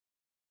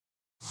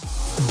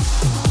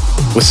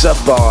What's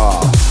up,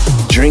 all?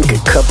 Drink a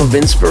cup of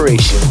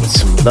inspiration with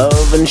some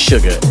love and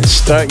sugar and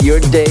start your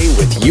day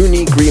with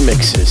unique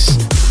remixes,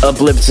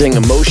 uplifting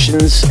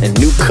emotions, and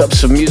new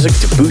cups of music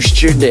to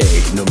boost your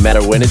day, no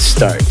matter when it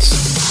starts.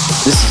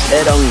 This is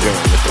Ed Unger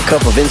with the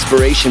Cup of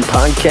Inspiration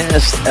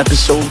Podcast,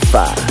 Episode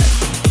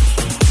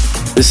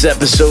 5. This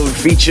episode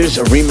features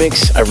a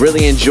remix I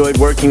really enjoyed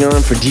working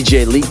on for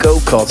DJ Lico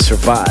called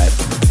Survive.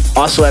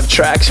 Also have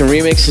tracks and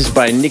remixes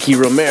by Nicky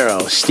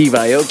Romero, Steve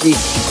Aoki,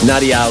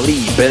 Nadia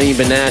Ali, Benny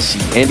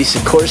Benassi, Andy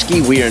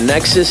Sikorsky, We Are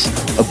Nexus,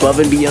 Above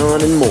and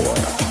Beyond, and more.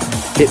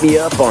 Hit me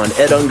up on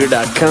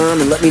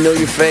edunger.com and let me know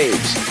your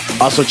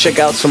faves. Also check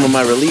out some of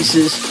my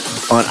releases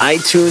on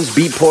iTunes,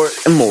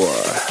 Beatport, and more.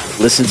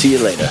 Listen to you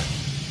later.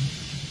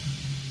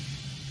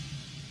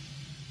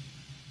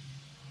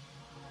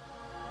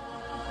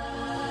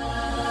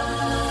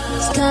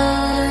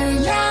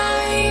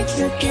 Starlight,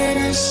 look at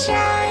us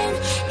shine.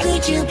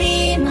 Could you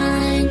be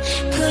mine?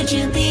 Could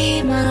you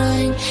be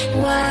mine?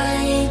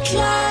 White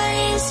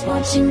lies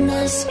watching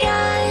the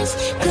skies.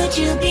 Could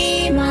you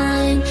be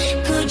mine?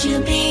 Could you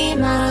be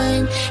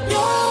mine?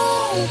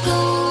 Don't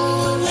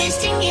go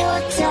wasting your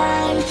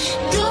time.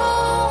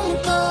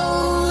 Don't go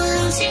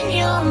losing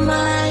your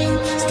mind.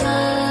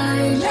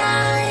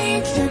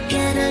 Starlight, look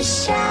at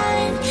us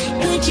shine.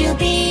 Could you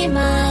be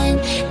mine?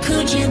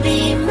 Could you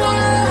be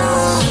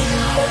mine?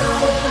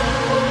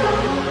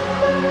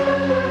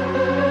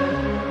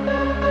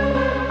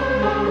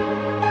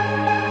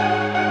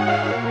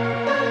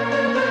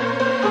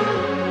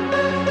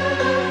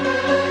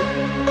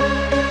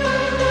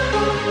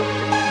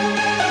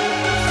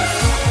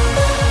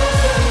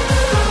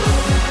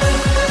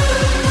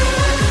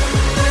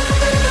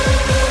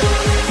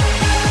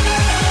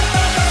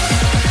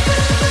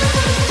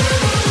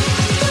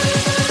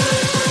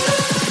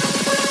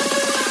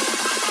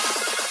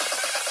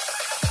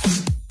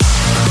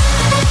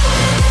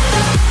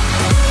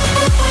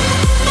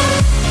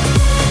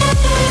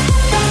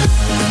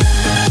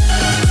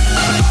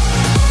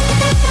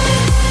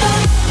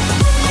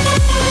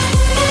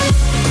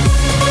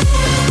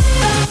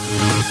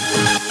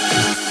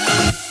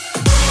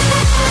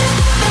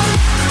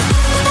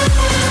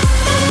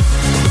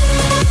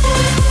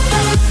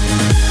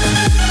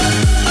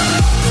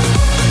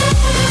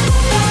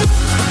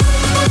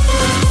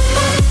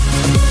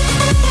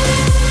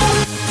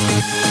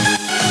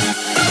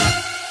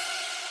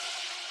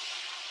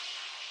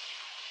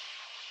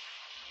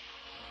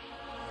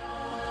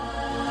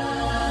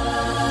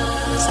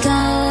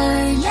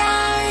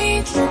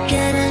 Starlight, look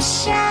at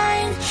us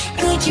shine.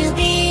 Could you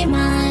be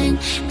mine?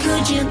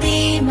 Could you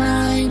be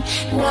mine?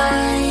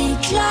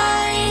 White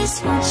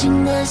lies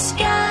watching the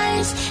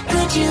skies.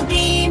 Could you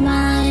be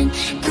mine?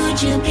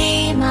 Could you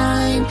be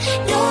mine?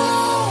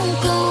 Don't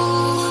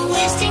go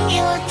wasting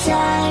your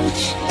time.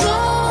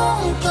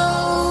 Don't go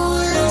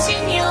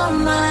losing your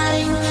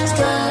mind.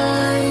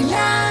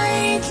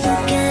 Starlight,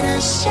 look at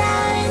us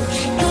shine.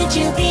 Could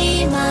you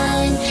be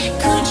mine?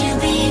 Could you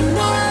be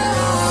mine?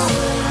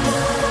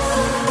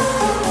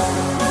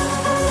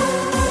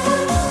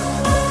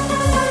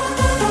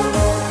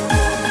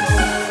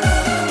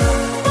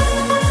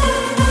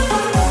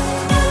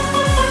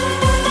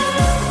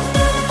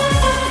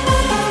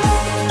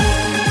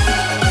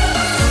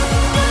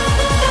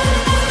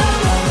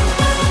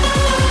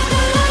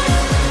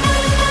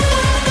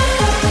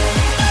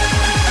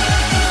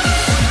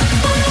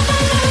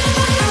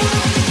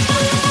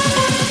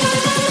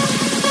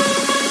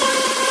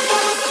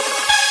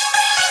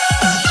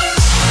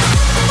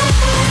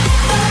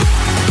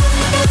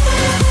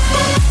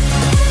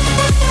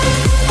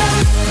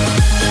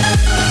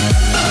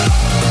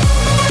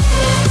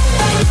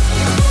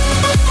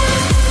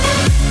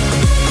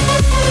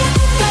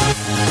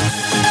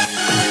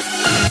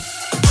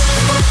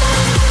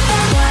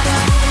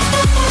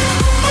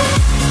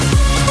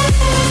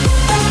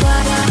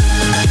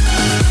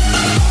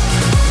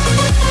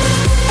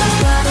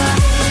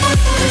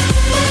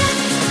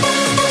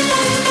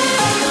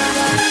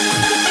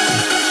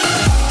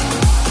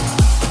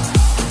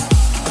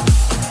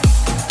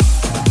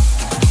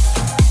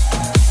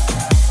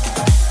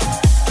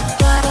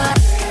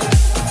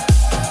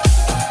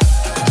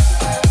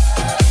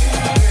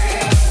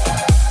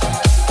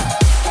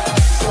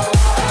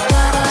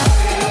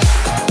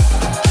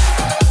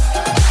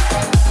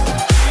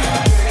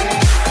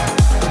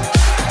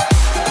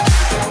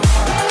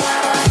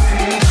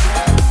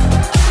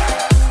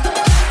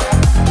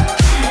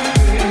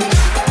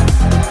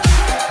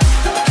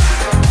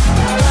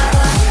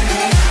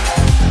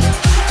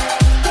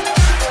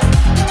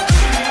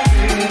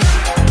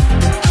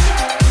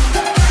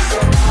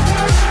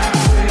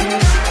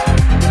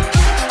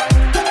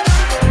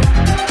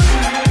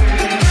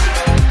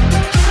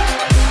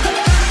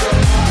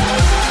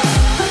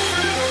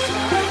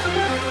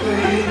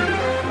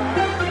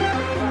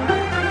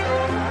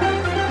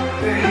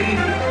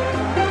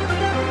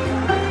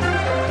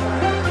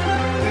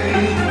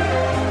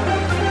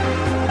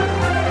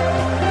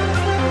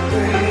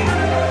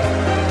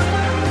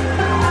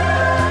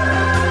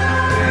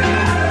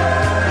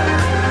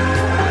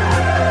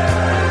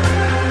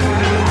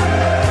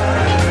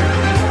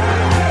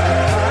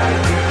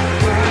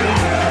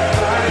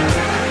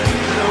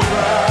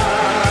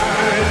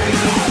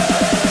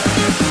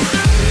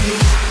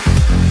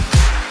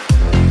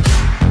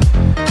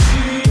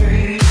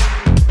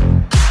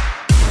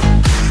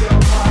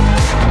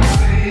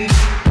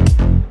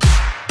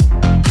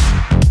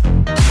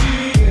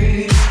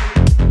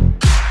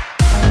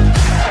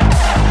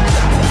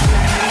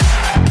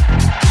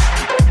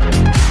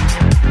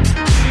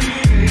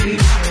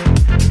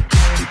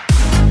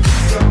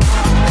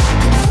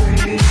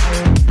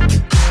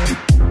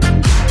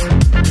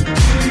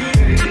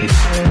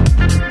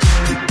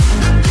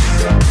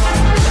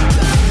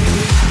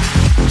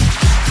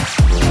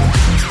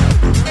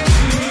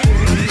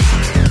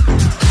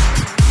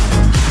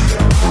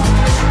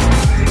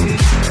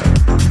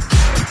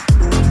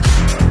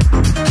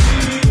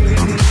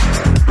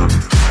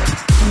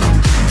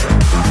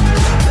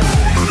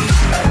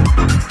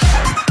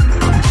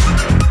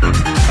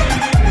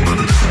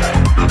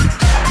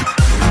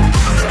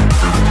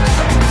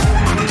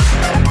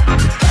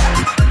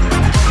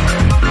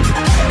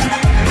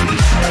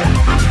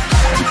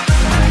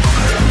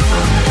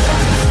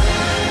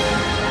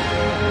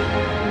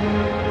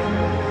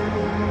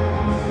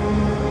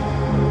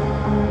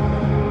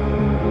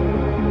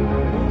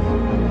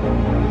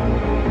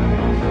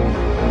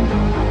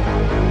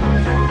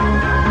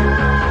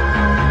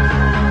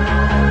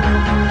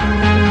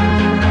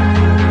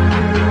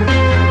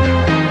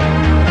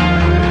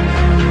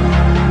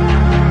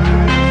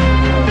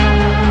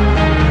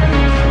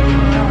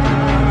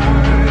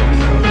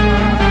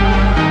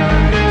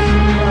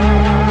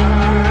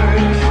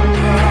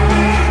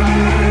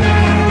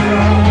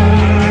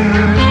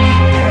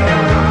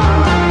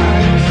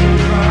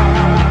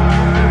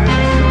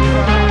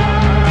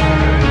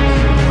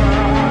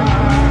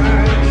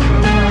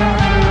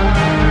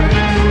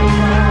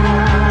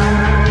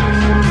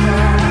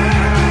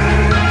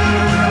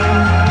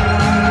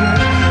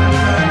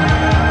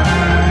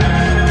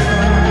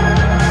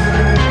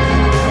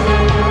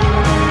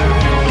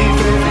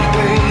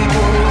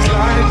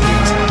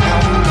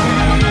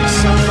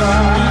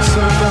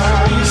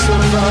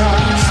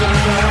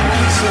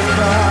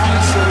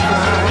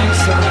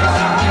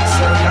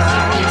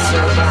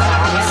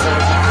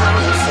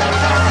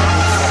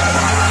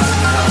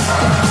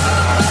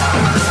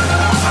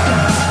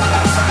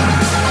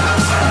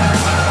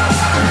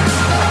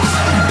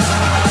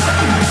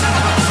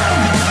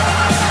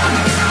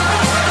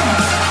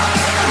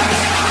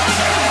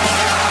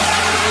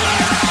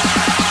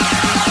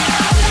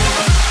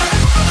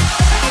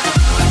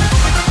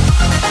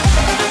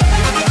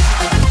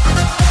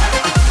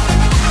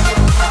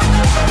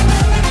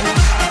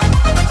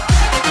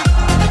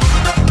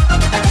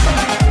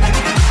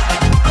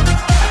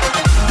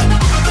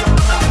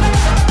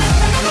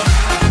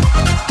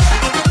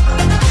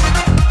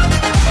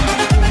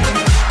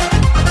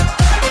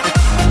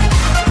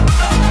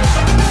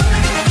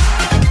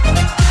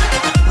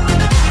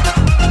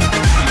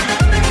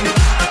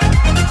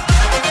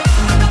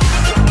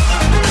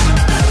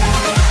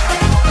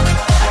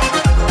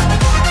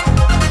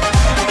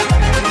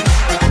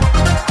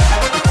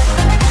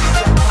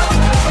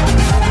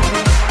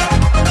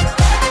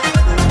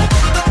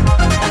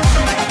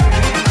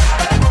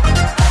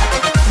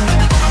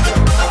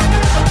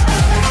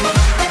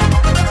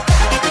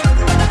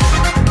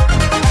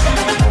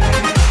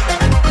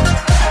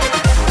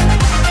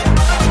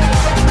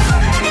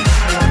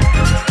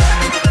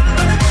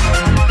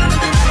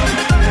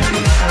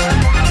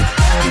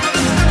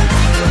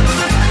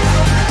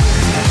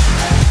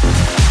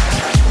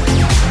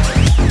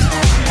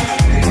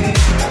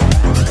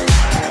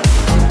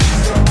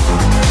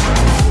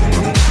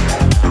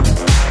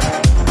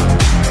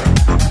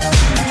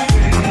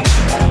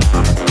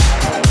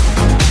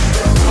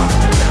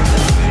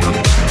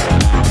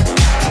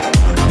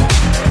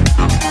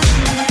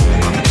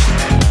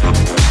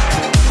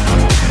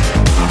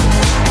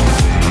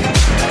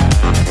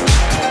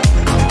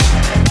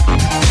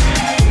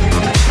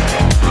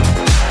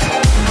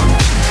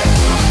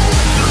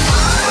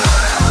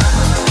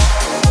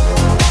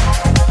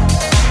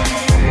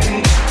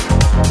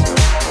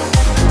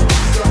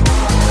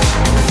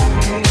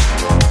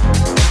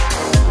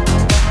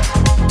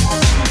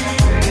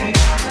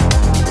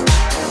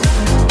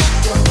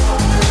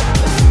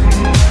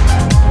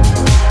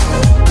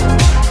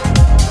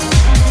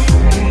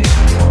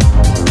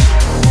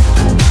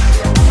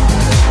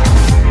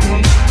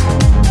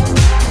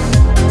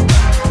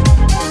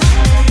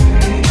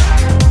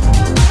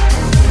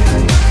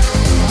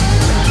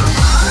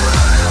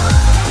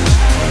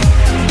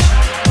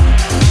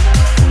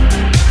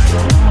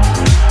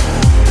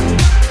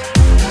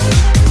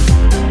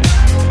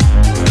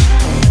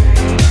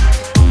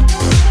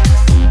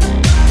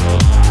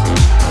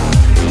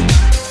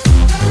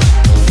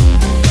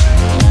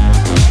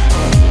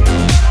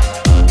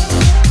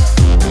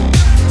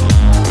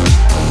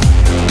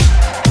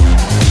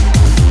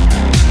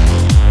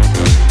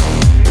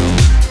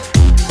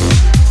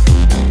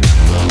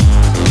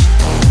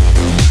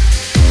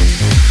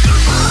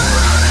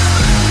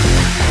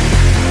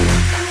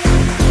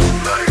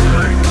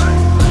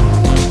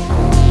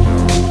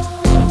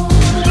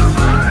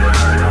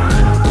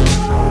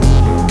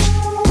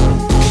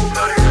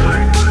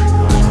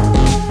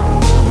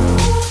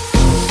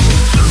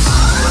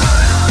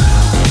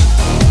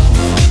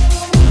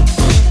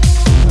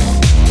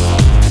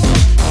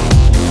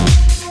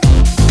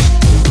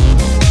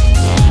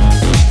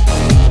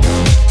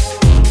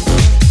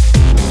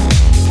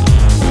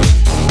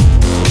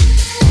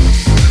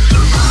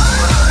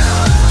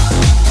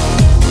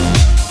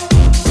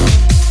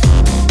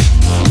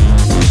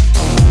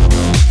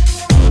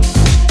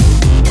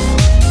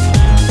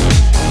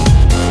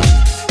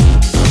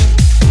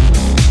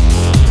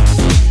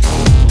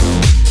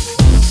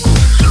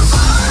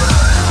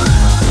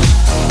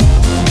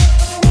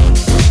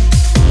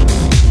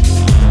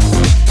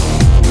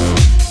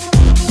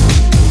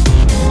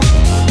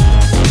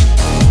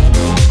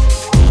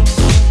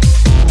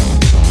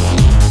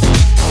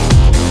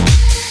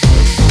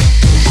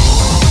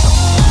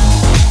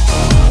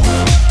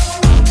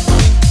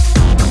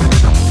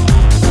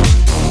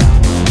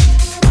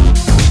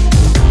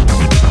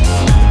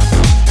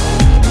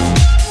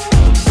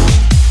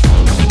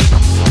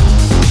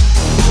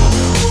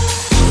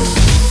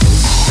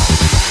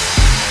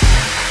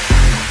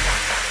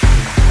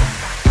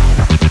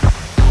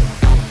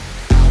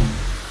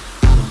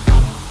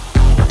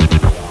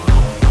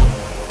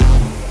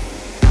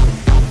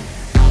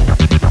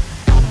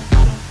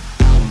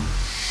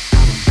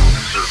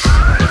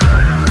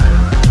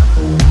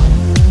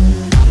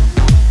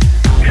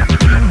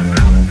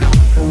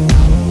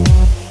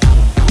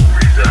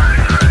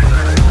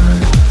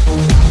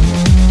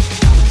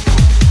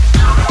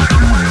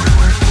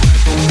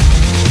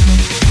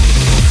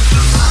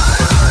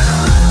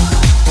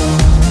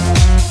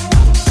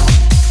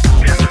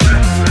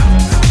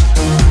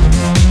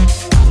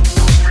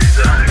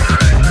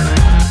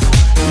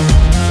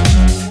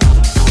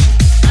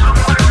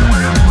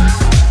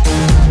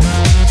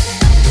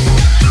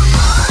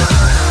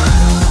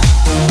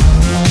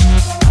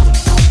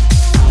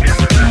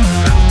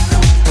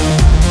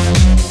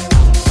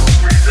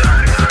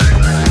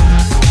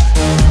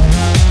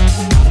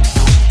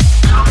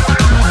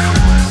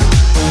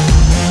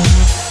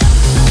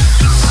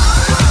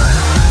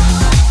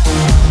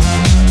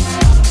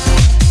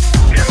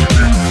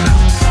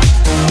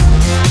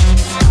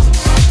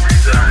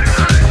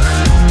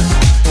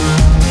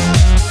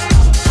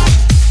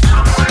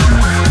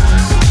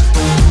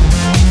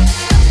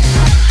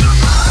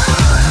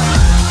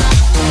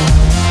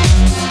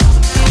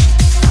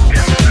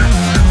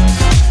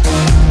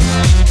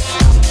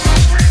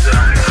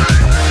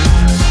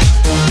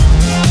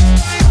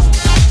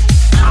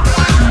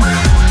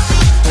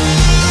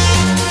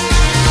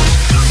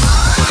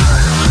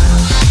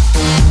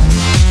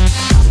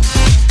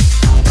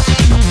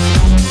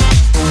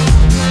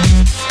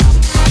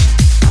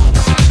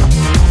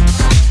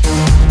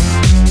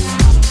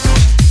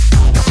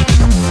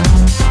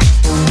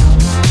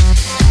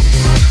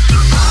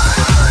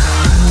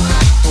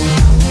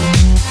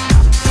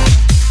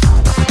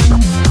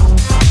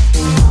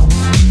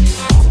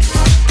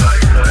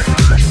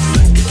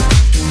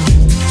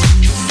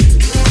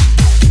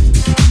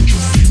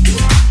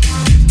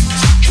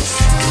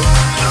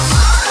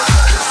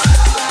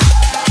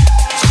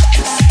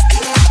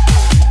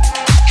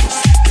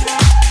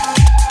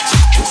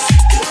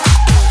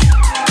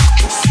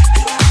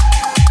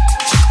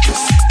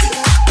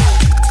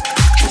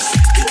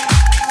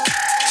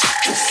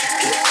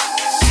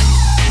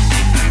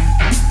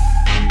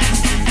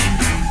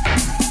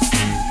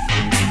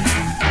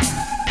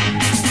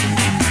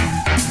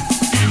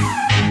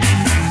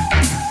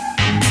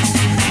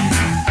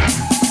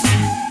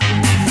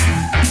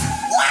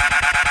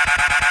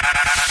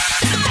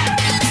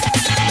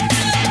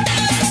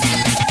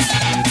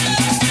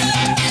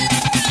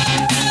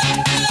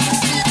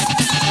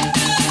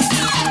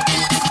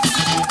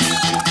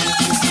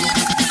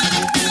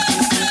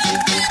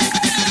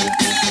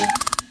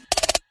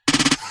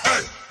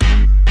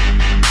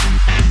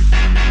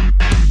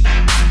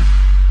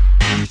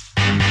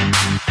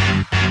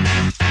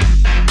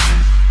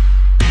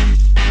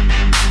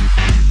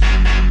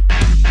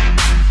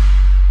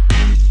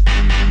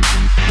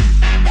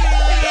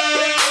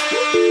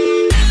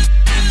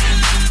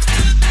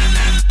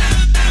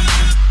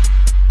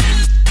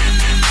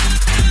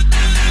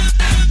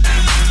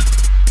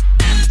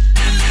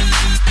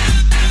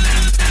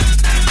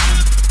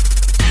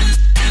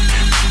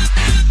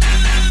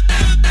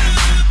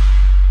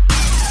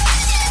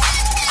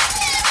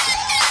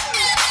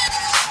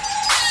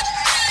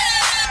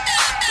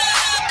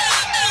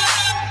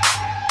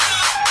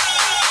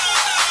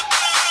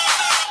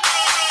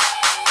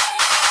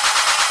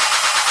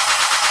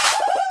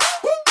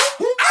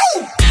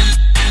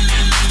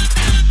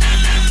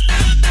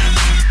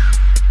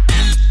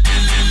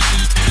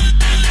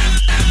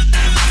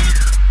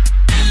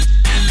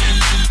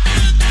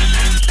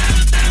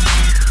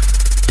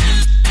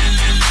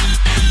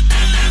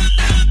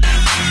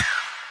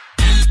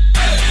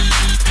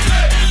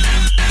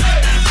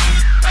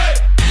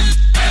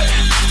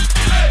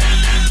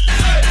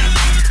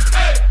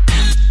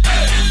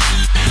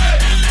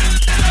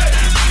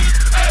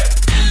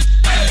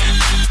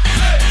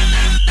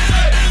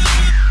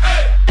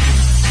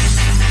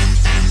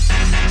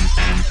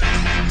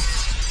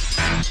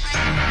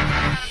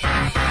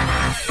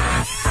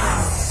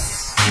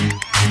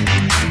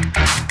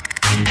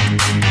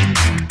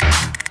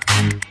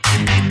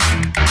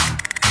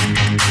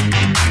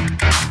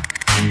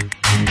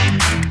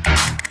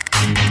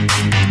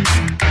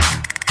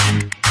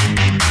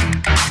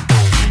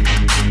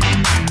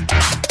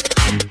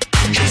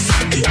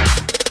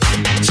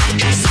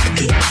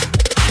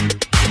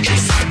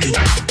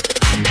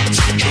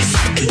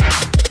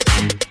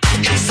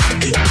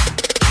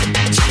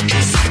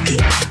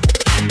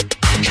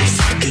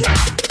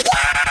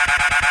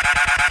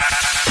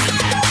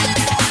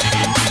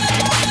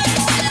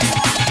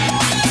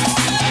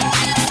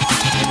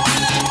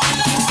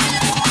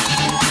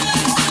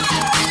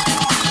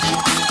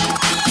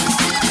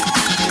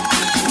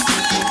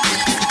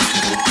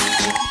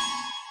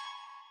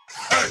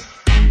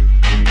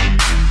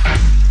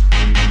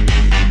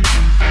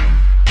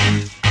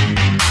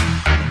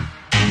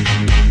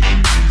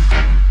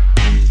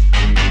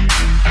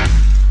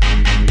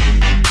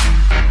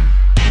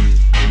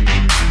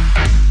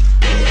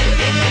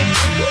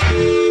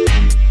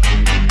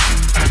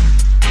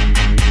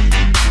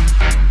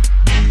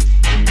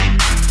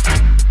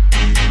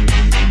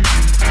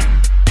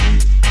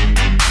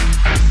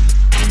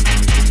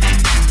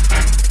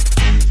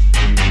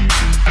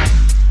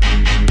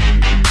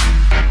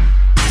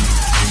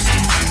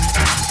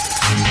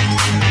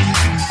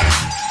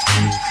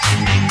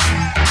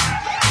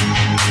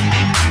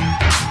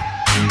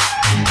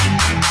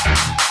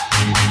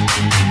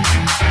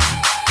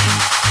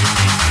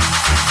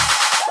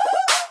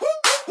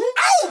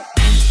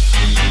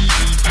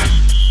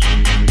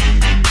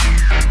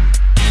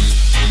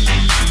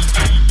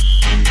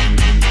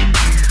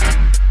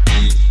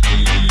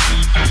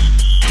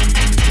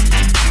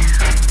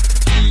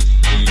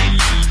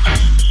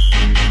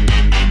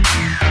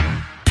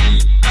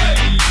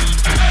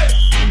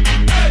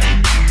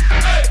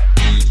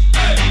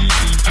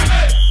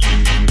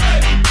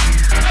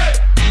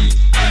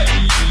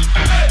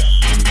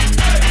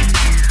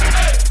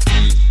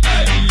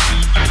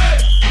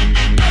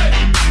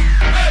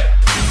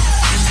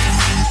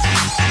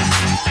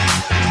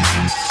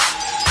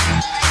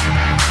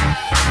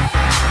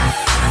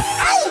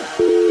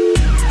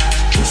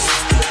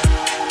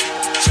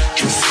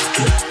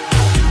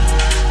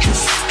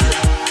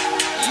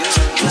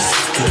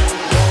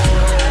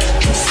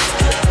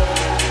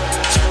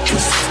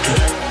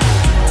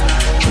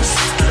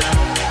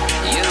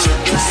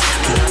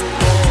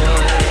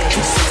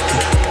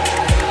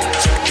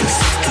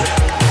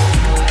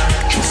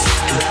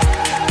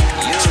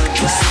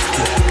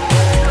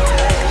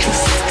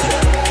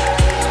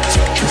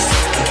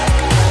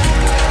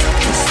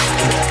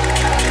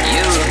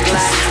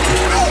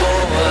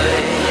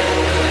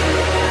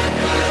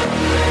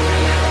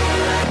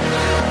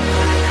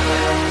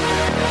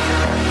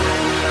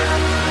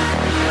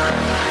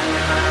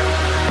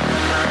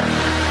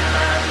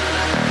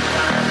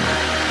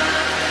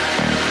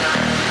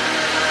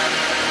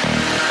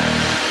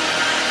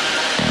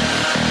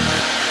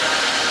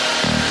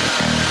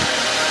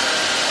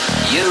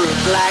 You're a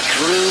black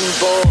room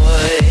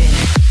boy.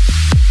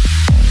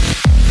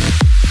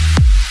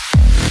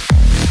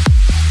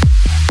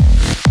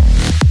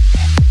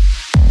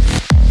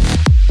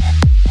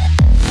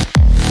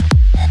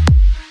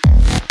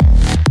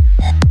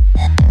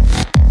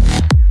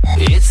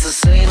 It's the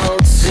same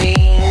old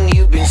scene.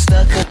 You've been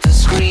stuck at the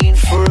screen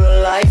for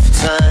a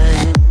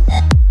lifetime.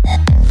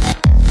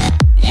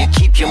 You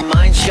keep your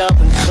mind sharp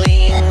and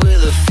clean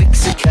with a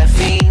fix of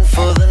caffeine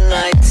for the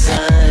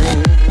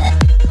nighttime.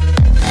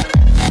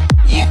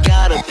 You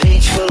got a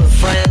page full of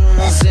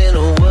friends in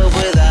a world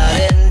without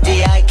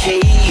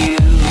NDIKU.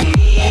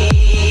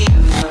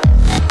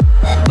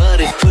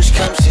 But if push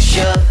comes to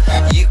shove,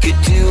 you could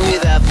do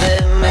without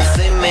them if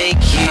they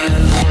make you.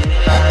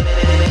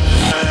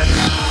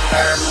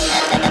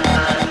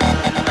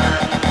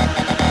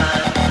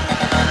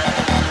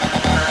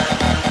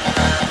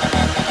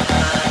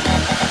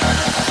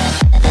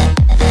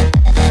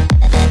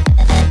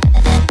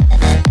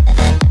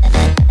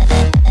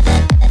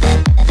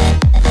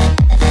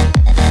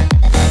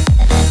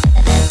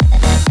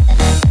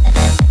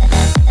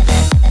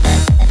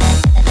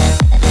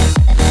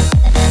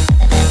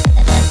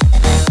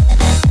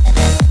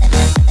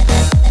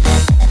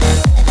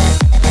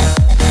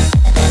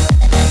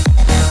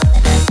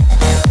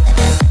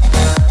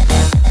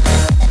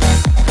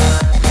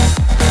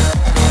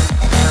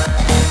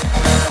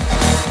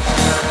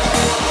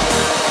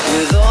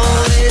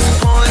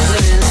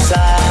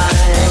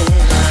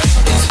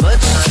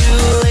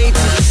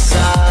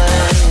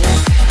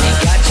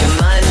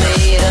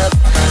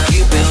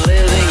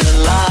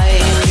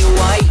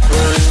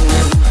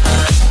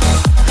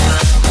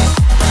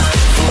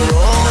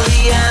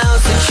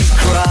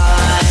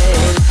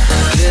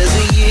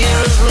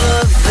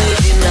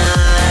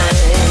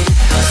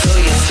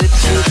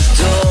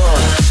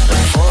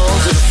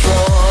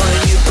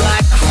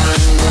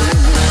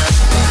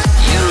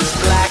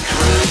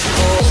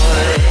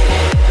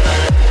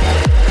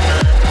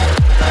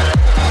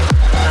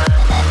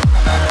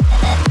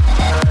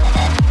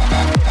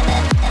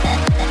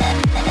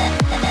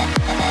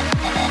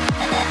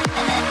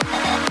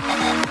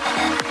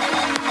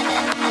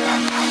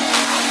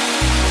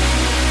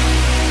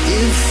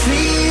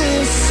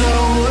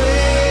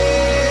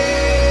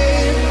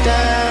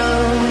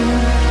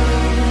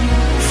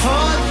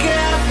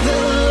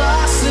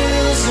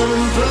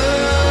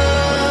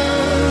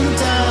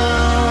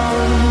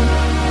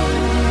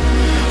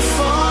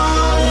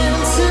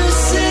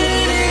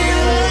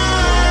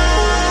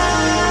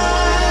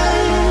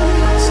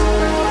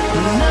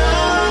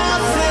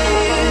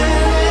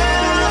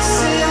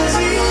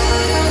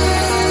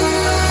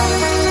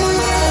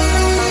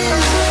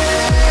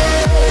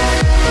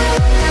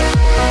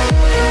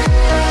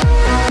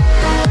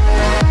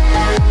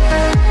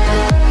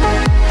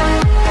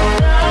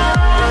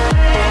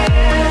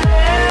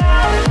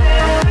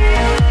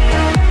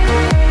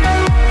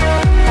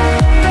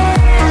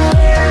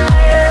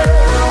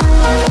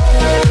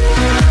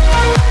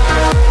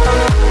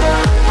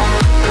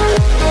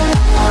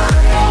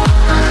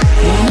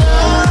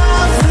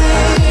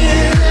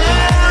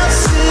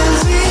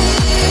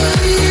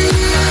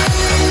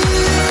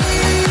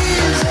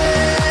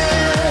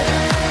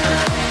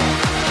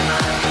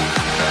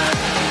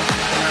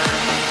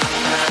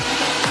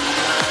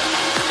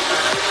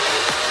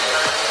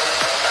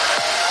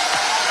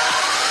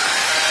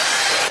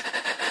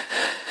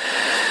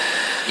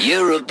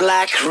 You're a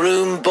black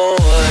room boy.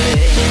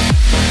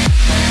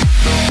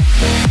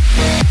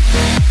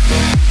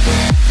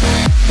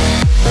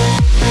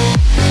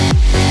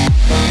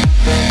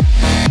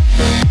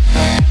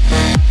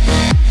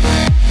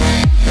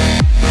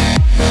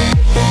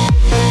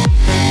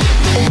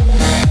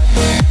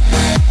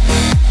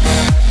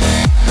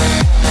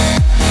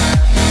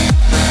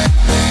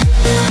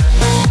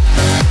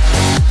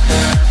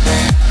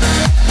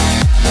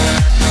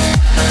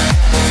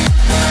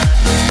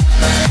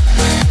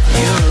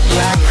 You're a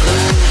black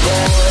room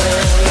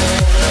boy.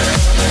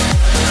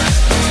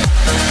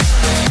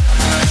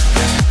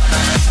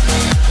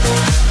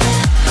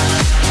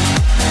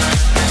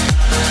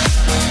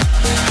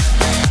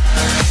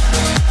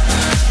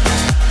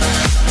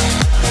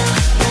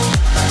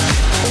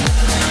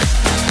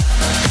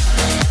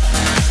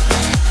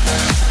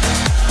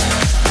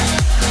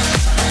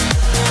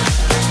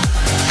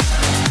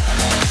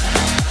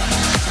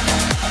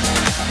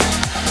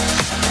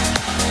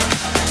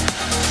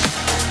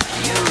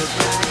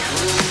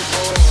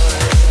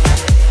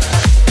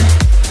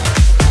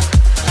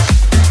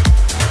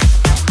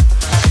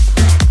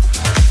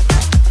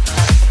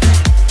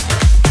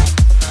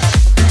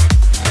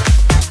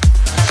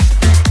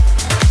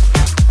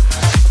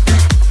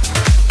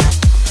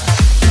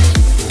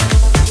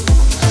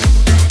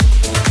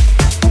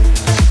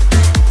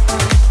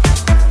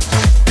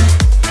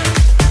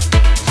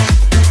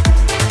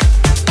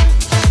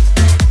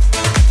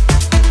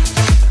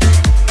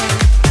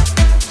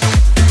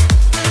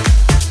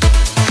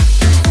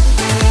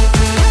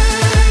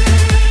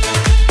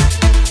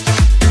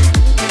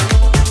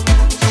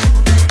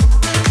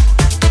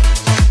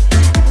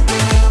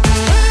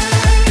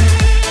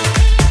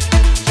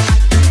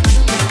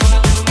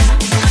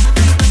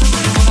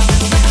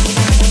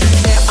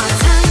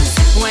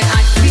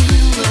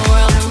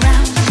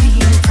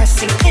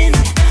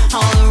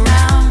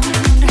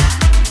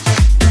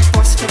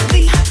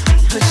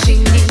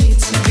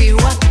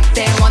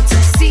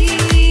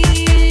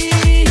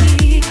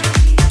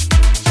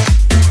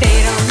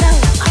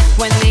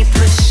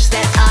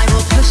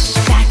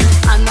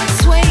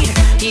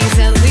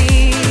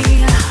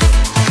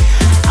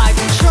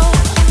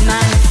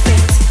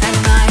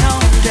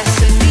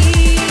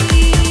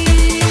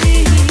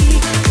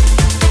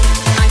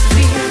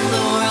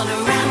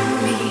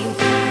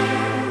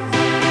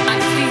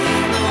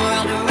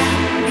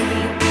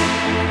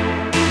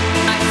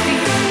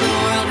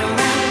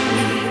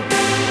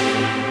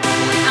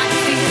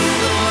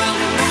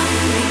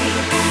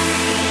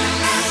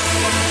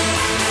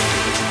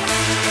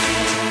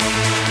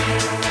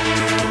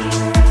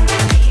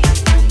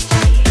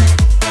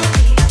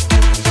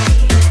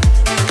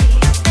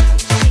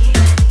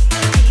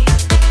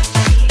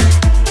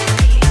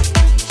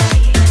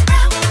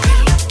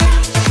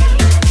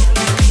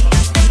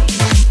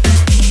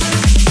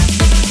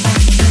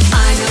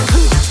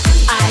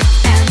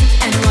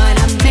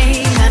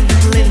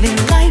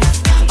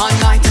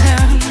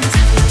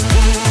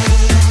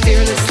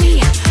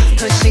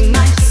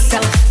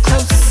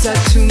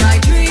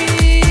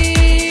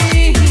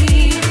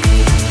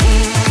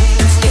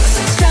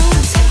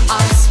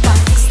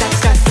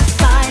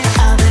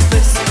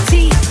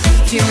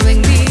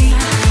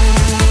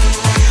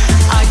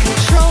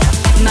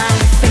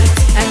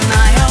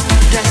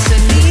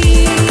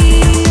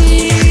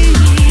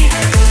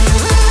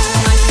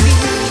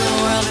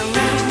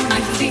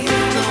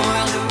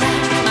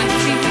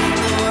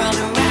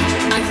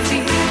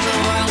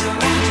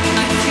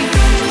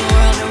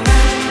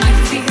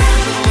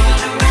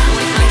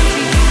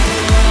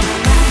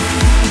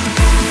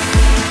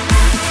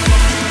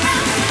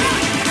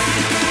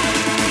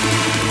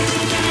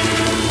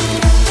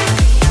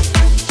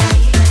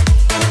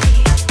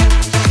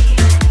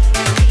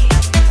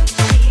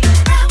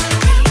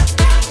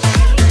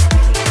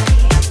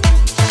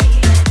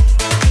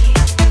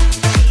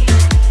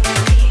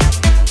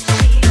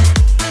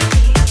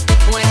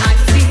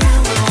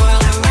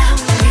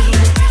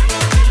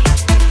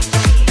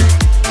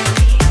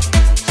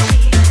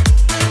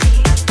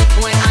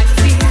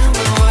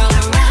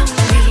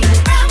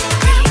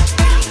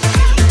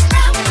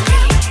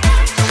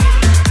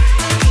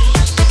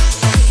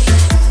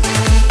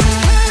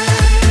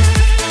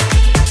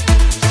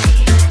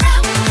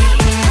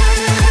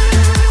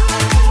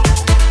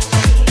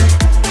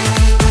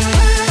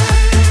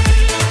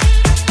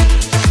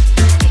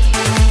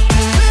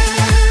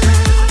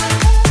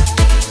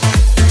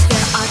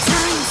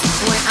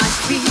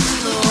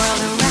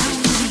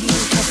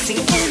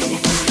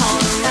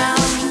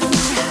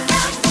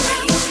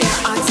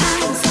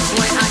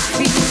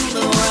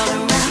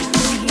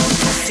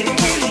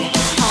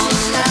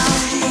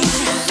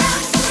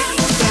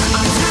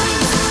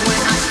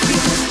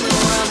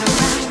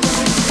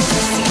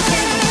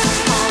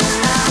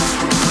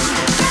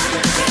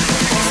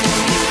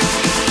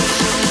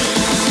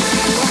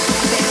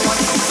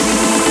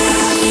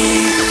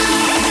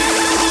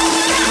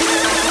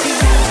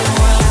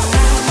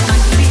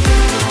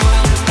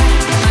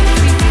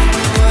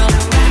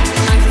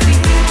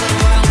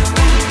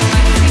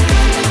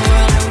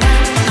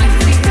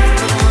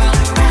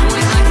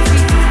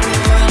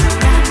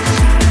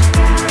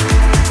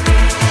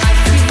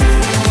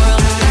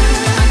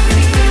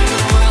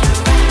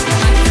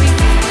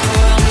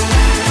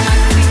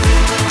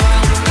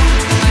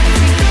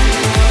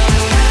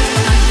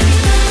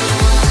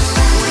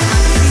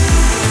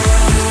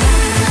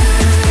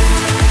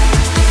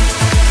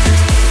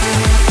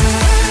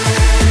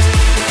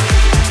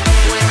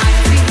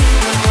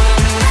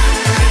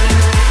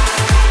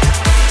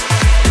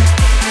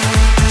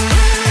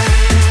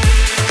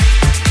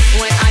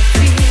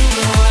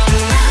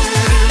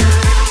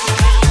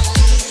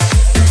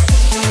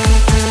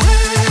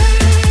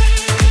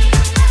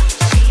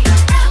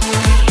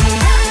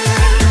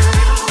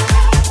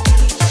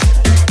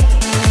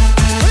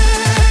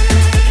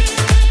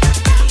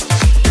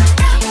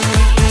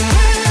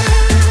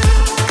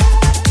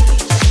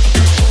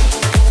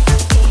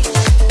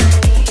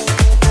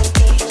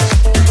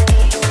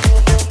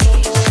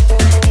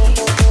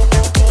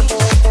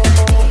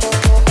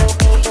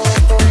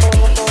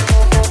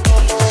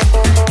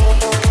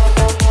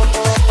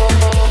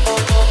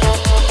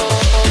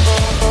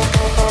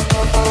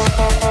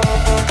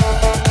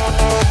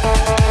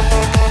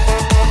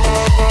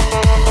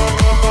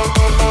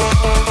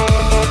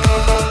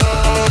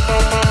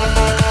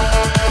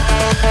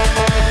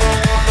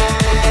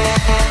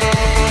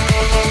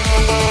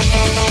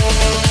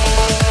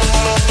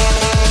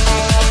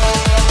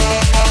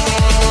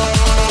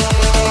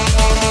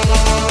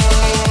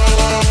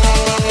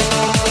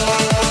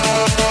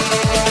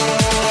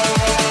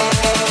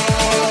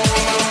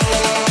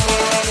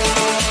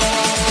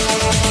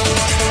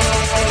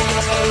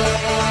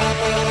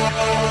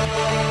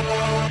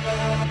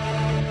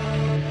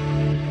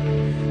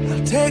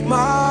 Take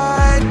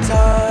my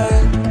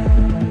time,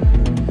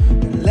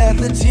 let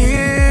the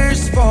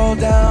tears fall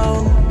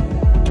down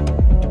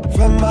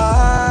from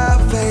my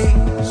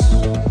face,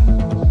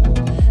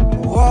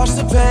 wash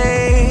the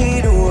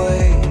pain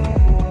away.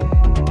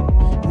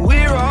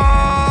 We're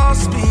all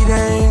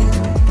speeding,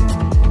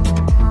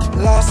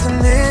 lost in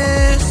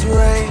this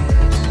race,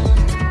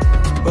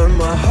 but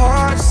my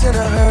heart's in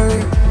a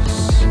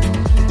hearse.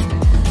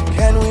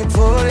 Can we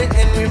put it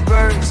in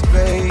reverse,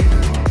 babe?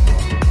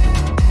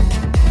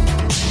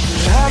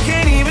 I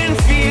can't even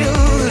feel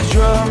the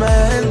drum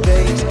and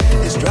bass.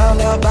 It's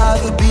drowned out by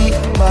the beat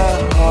my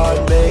heart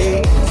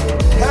makes.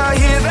 I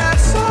hear that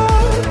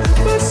song,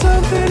 but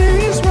something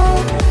is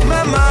wrong.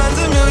 My mind's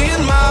a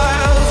million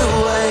miles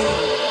away.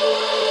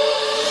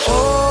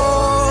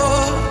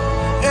 Oh,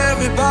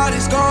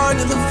 everybody's gone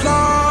to the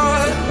floor.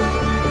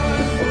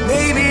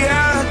 Maybe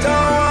I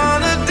don't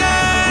wanna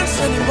dance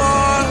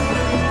anymore.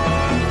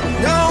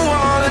 Don't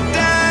wanna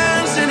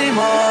dance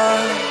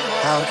anymore.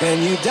 How can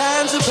you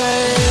dance the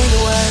pain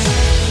away?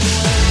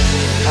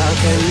 How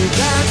can you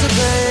dance the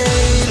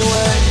pain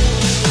away?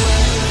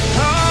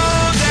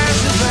 Oh,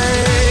 dance the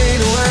pain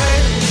away.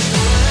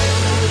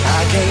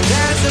 I can't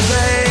dance the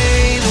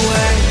pain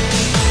away.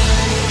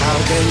 How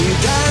can you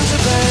dance the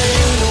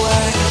pain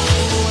away?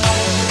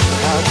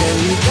 How can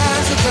you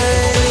dance the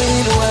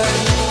pain away?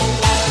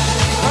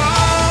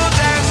 Oh,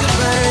 dance the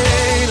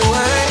pain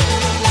away.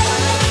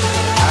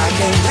 I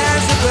can't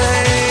dance the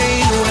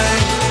pain away.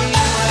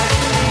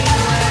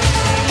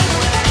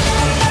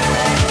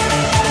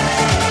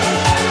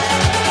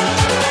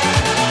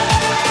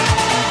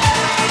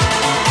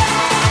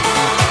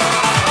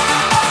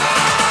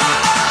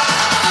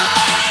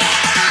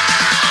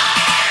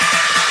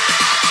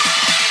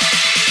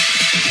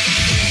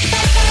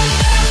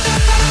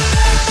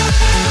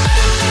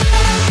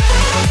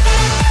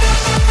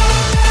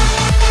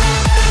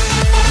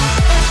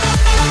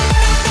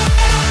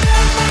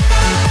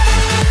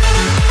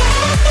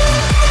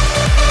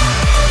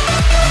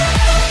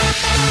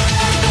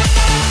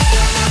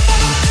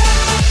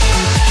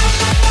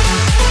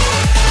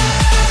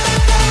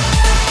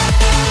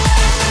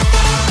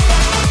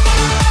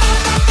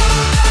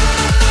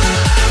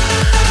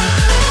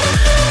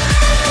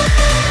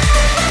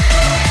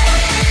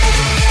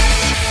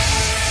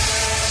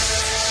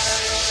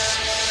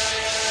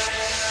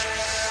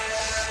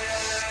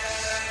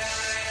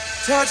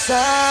 Touch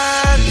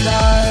that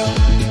dial,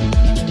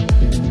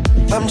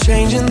 I'm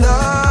changing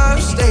the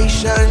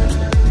station,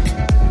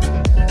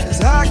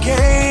 'cause I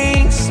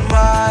can't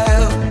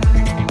smile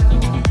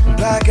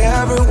like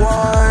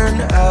everyone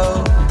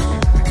else.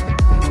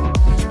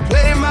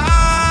 Play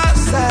my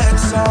sad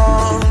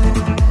song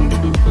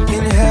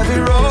in heavy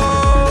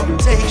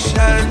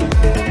rotation.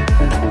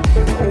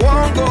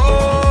 Won't go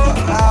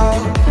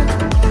out,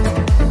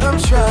 I'm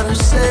trying to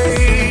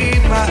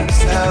save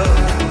myself.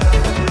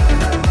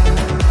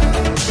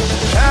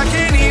 I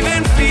can't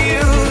even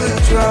feel the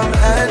drum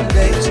and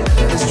bass.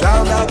 It's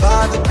drowned out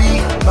by the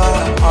beat my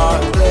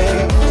heart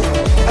plays.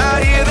 I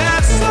hear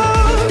that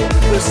song,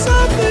 but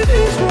something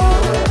is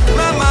wrong.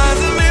 My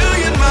mind's a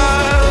million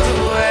miles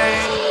away.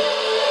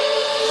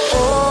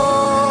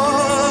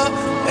 Oh,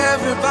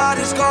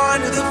 everybody's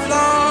going to the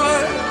floor.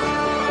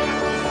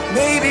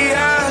 Maybe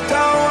I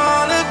don't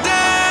wanna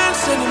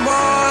dance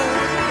anymore.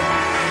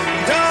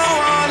 Don't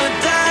wanna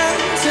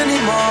dance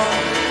anymore.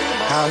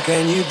 How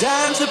can you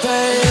dance the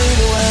pain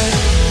away?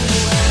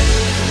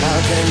 How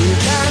can you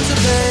dance the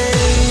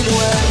pain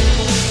away?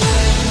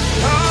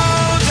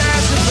 Oh,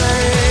 dance the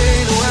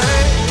pain away.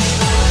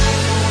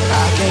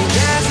 I can't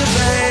dance the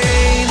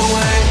pain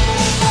away.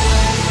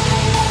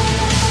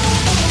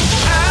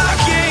 I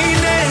can't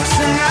dance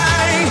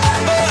tonight.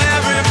 Oh,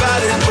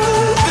 everybody's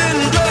moving,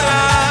 but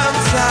I'm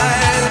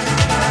tired.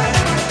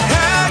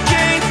 I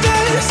can't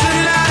dance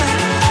tonight.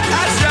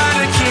 I try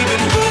to keep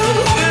it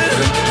moving,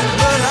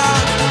 but I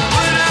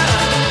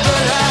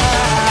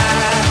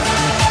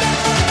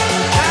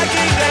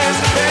can't dance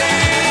the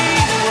pain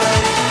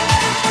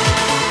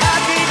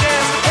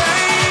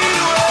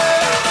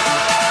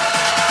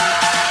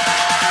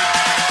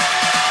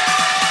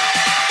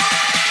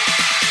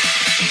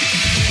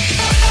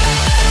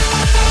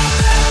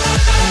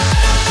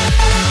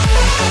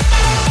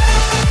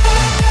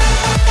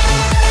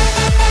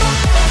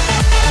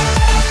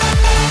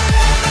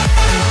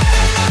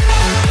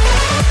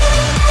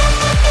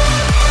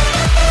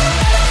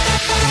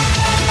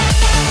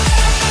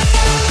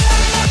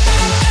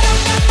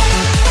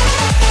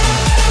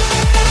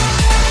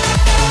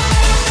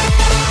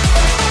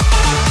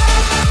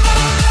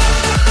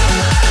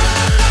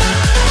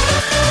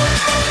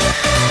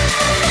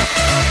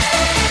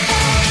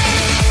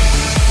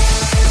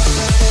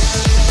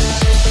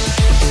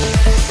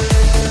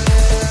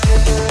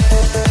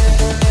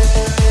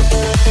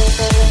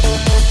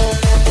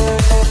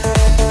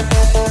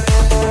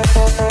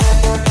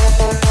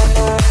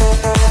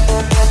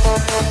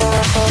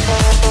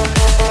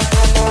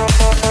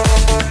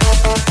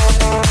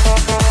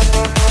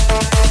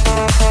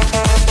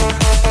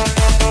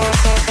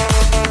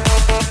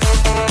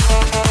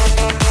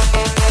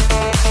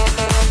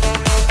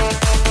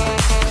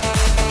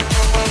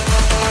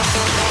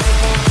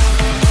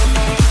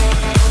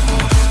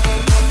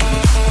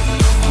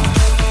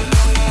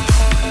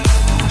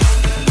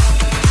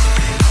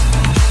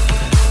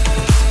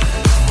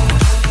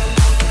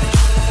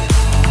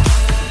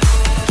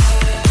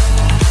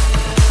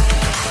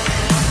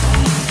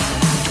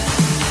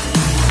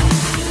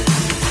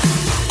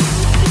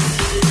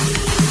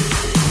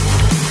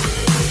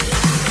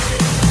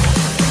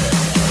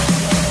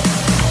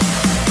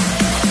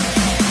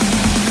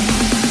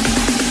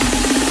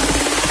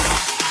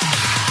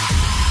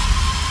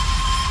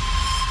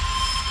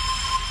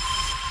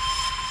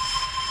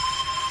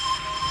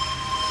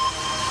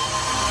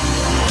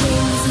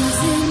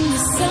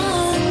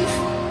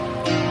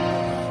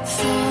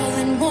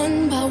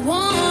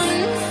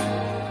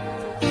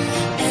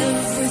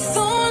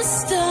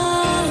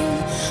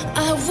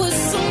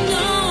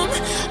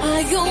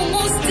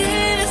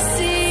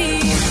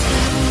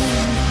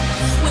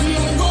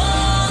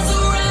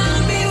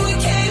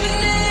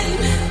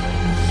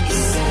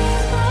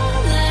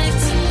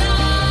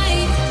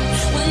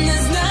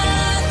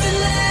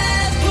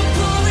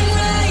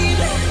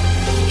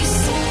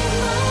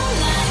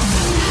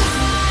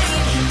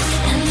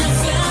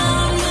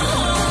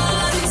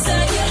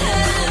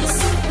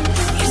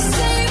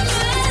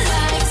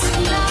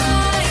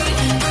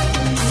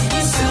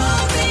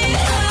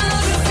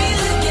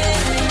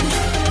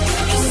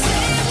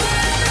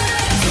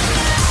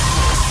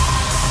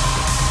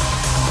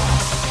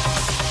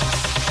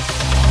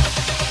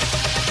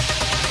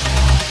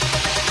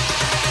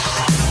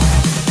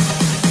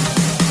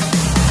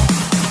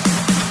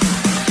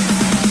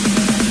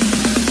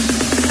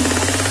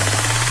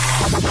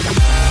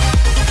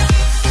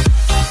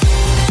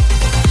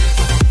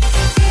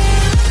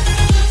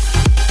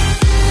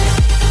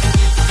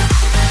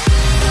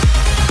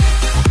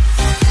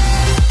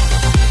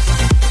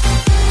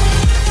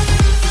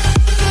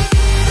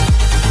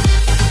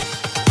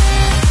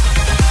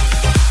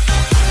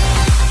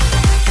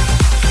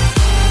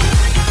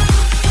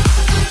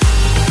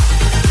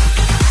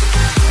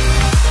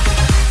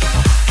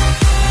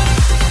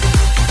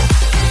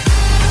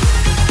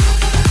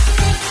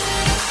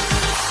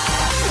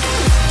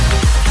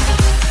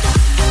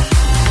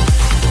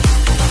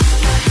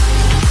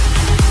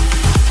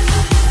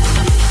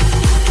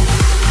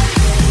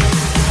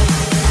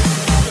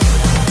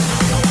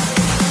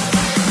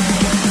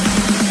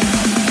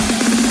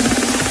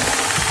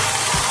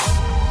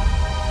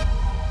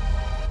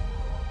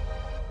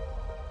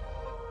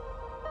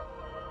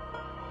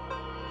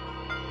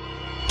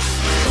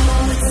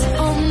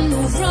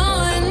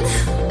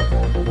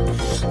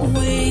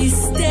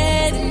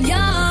wasted and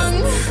young.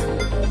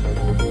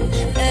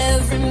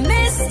 Every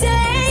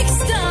mistake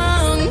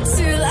stung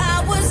till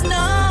I was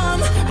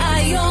numb.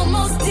 I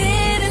almost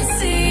didn't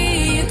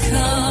see you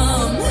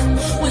come.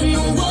 When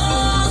the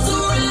walls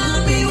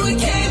around me were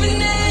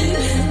caving in,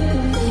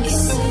 you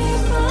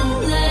saved my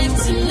life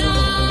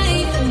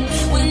tonight.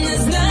 When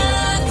there's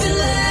nothing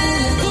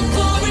left but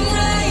pouring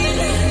rain,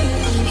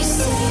 you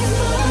saved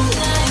my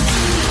life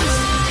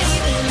tonight.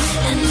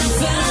 And I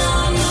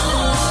found my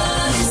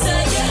heart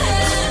inside your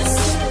hands.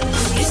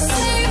 You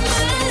saved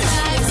my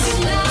life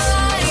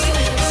tonight.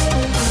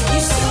 You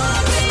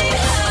showed me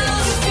how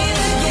to feel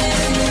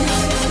again.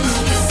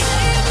 You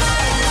saved my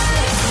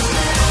life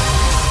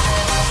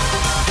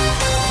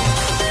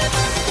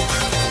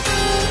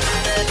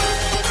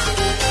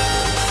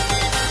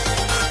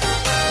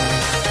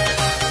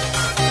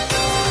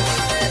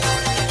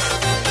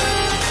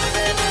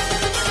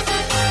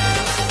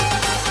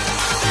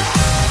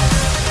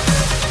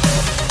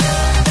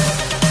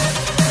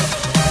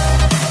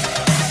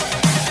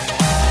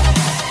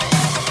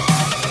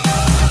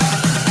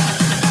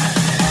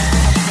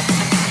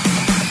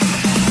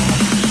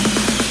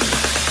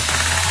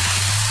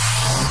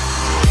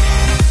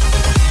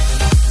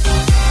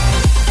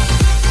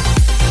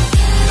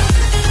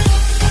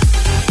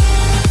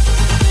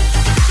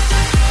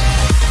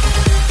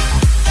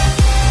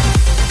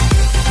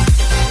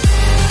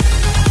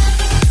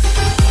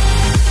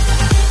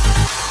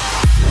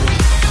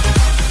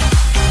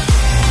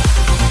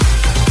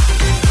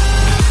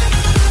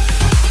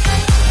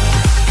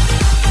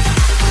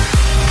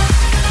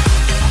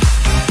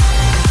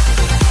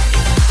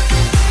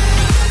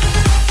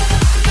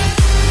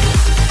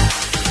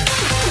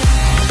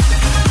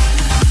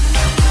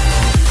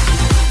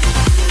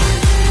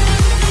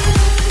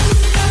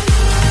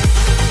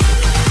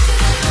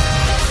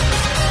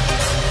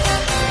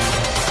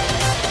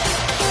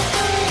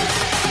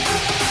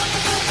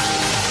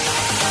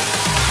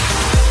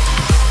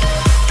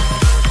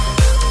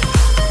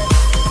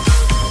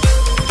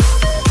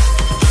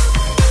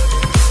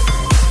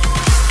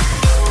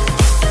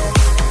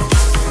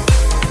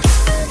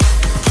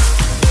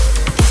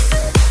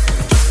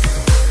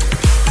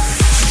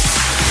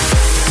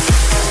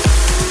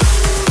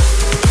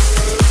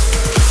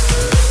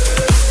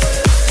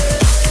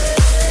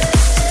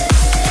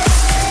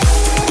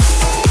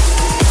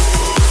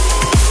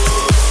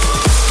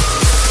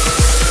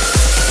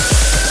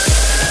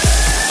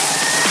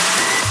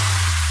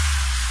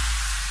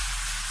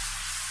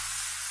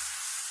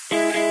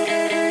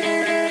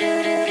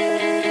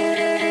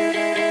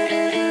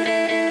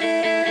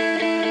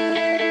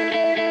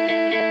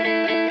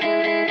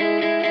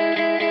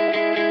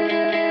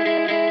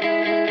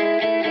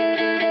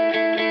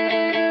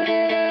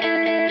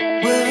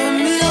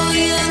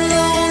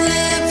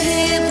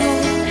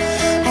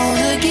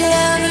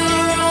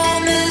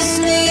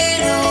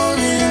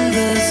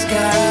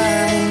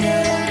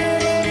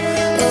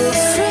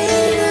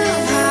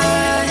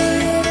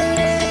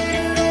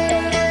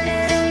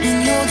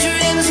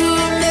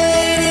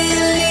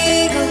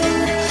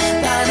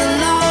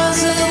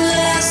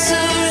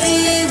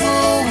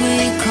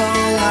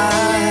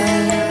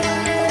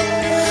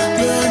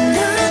but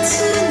not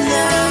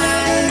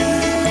tonight.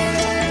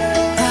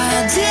 I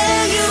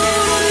dare you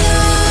to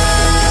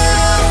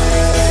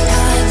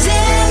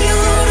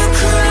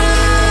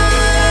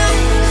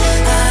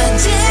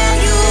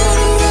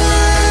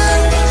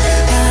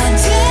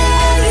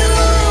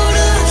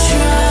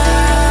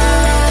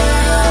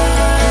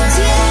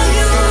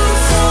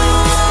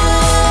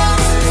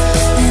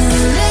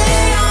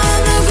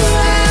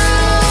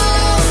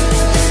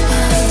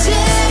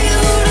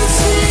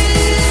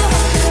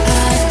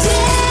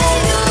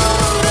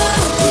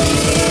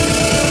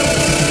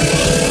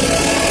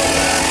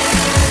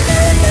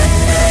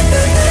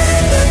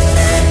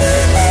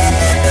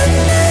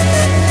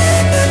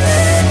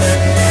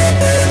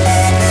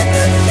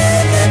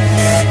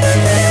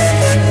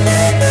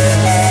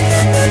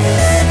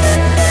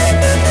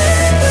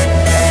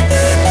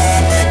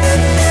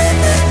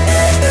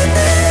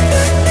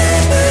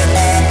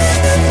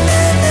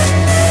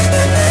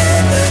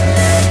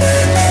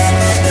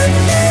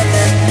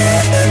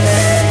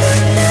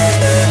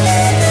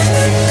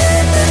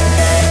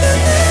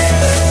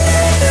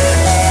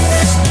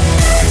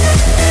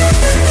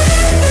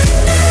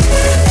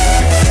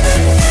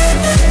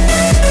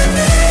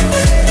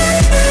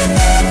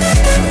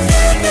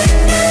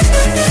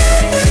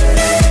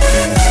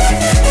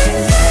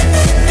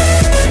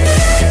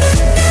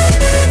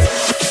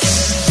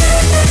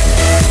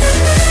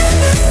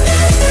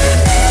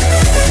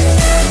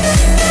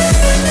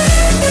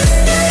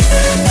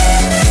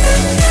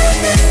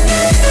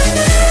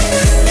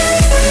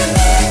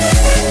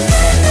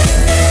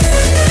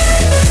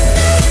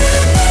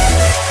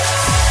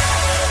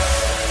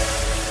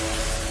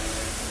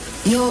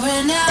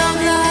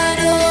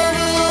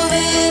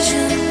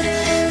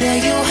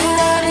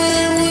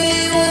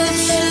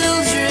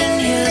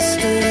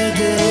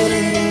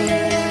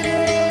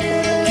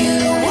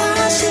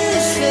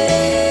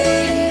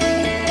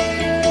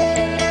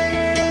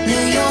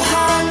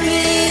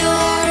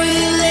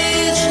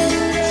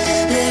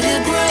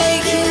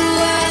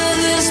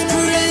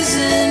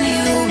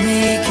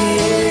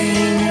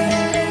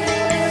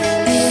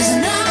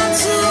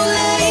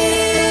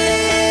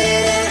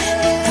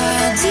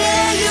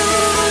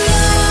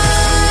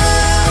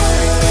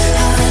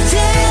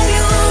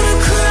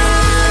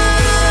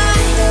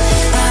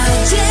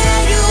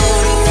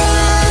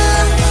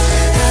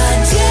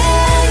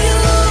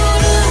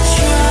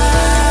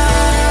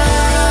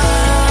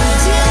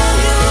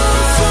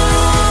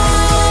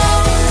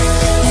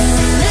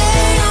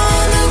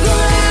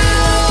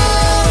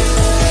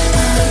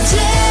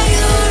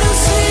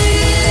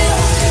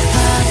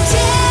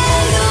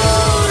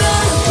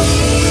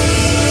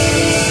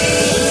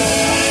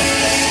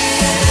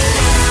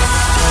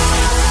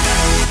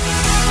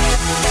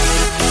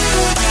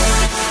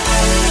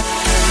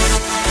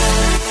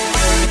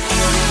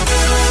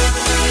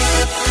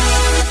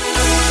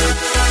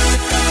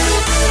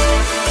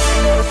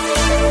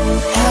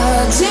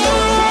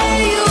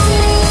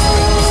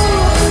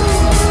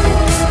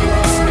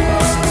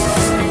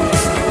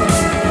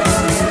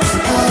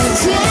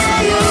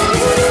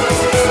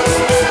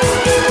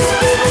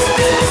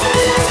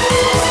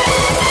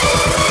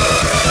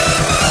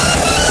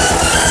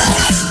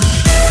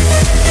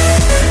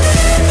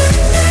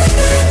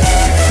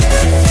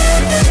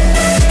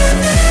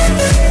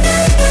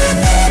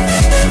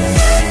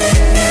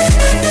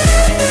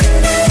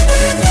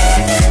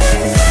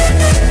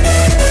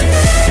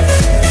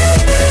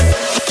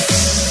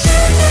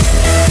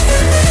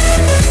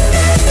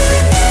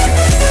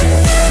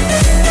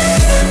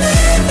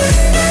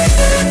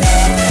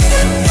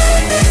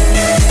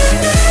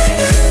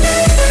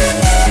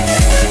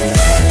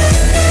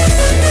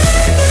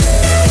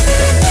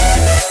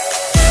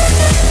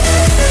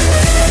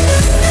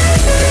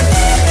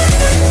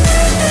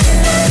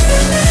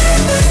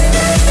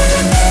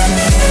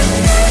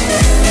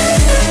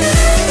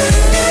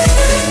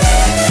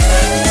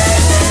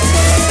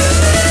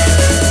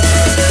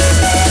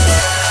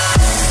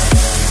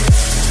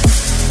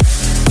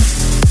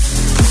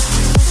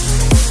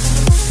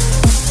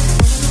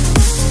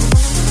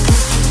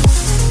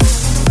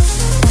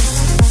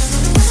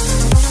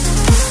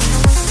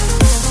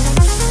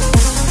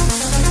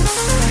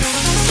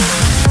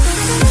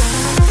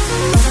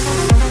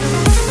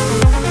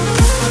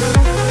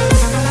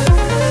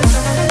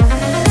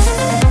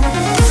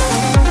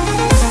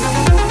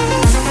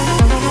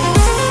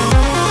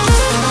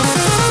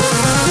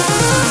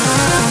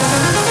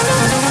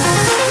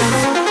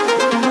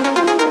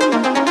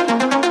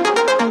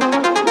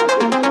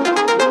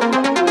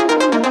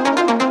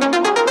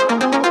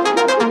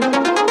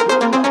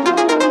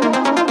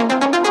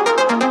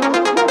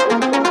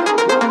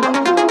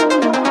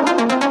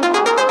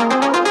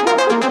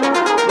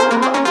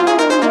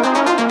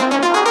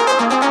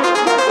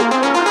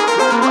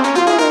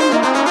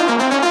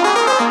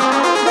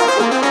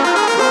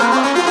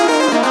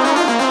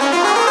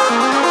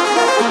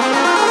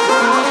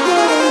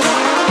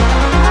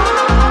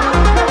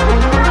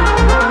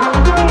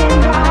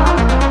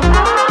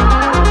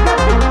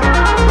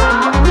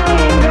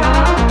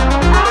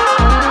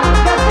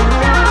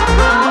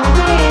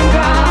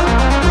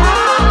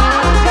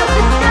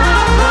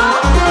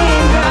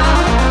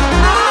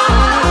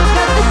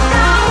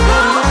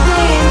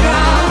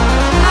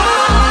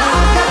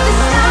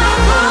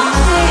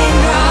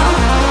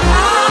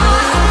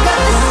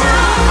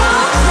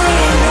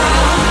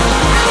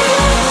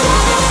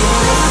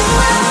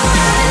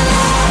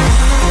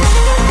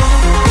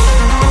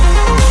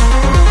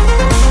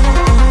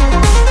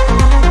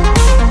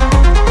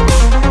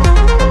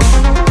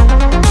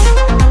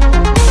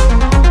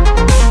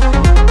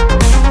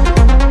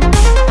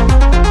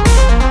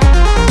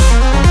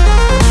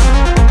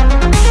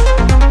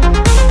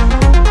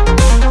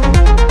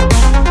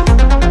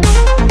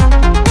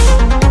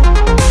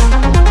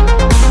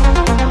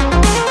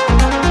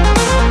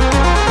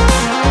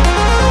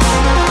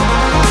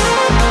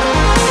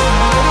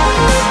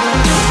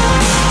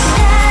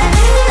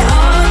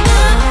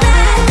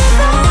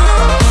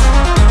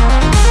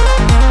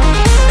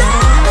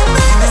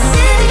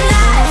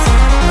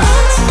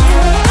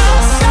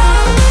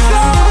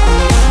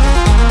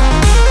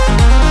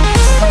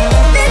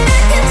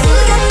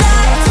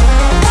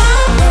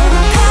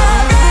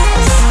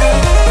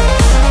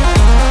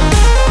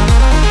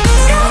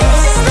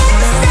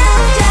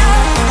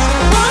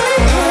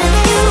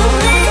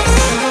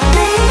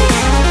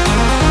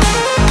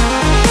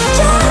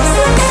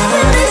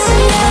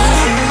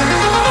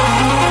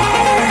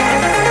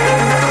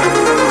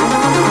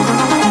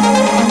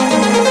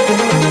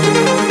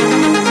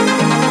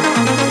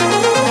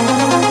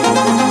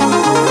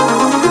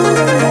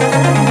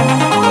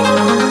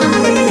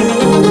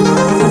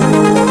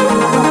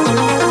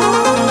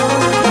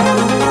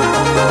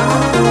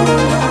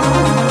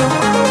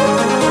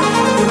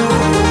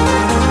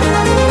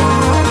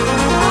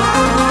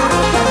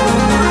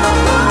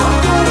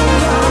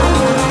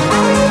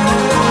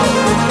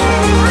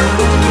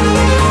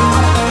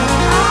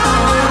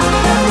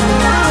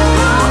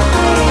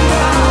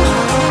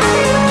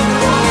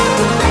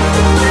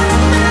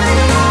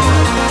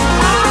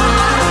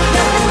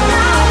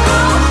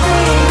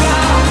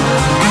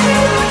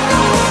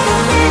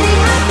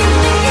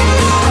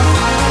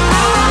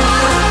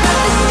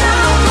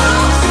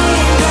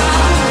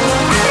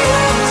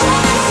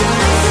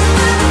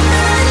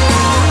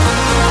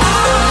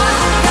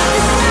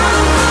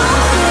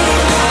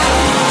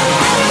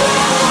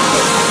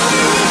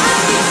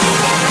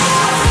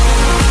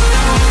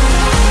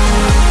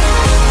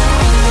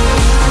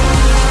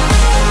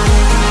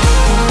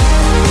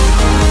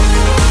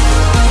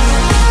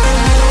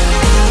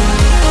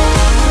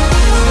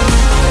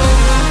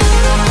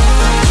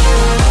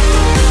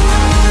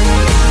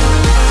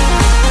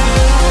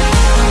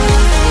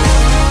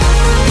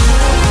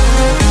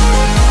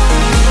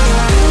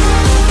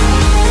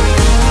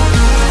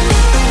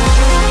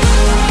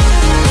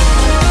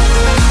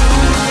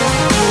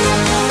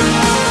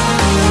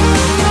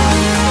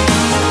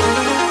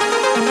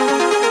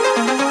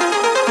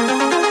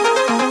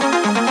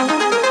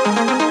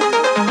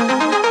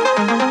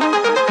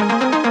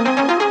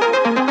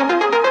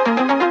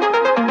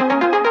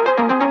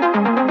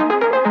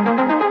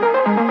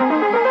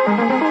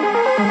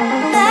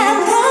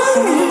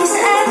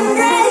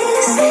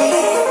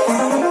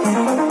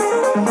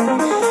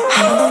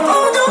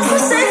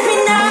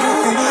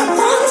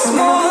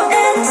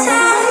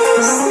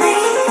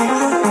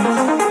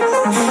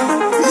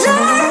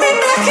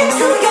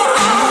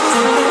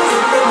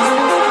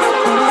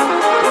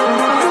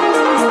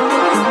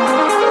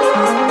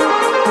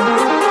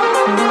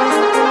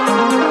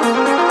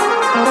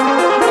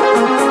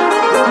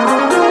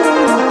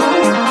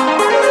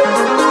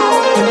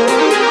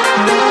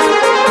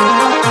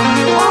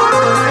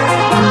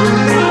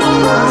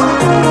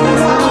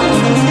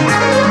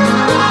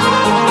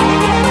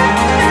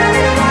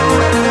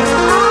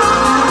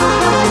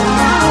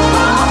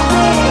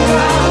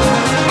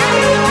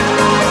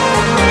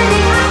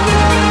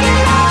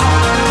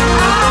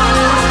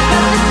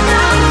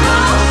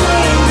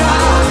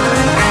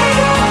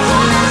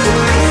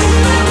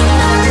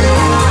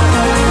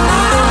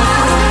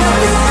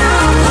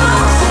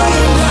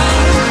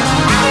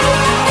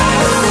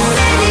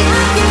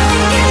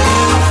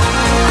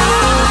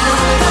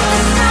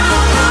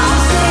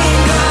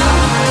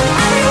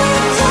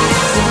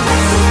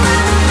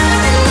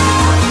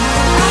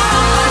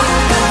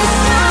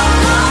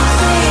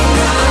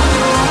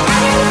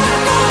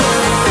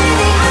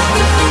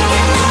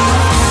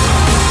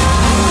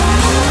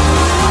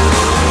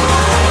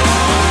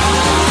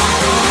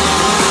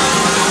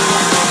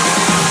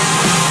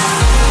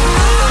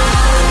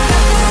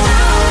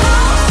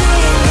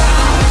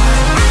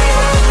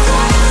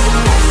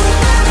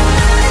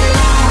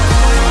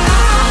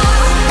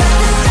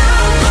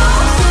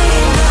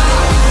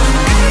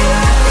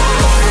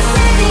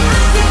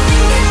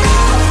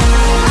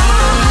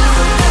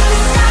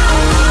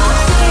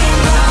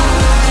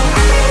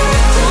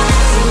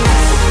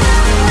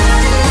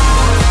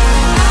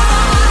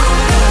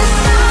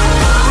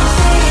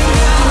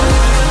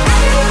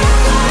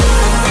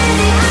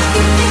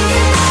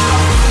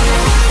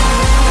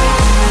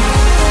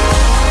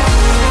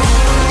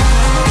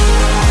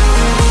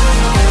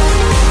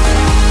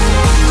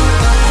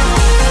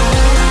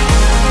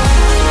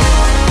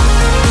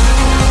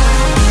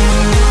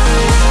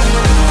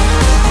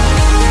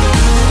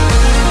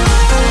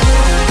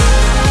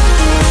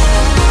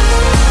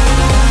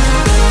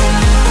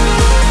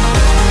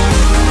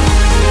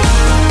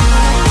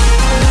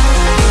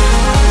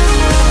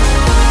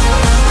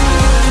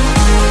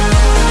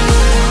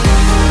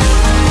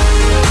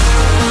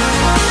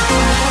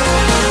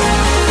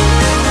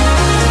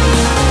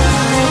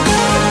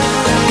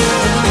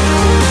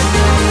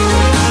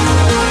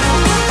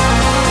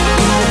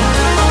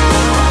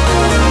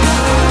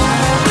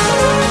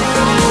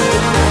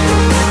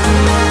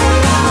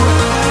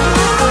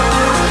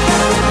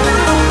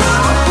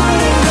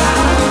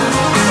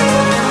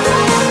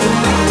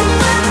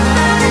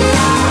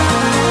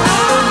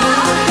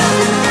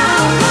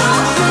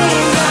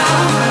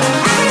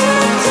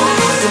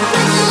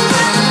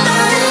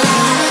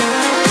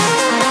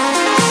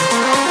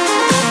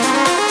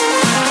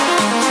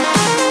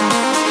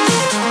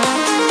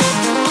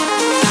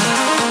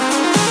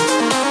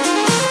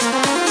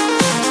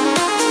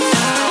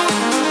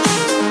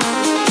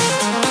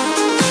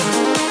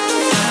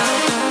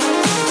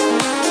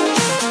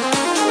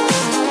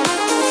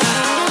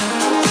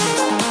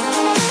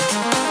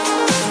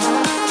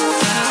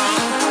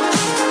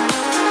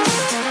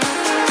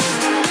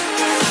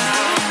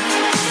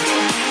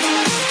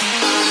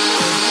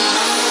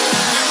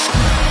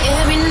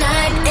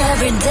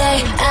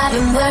day. I've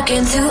been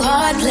working too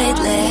hard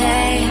lately.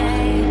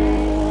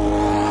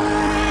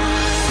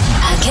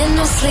 I get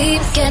no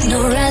sleep, get no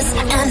rest,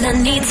 and I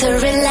need to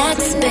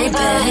relax,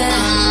 baby.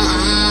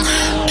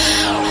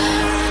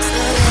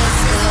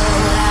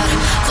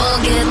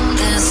 Forget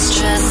this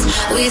stress,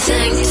 we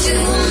think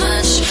too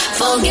much.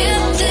 Forget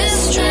this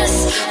stress,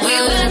 we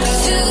work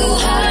too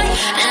hard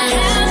and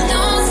have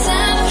no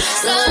time.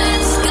 So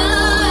let's go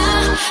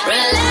out,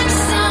 relax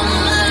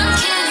someone.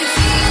 Can you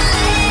feel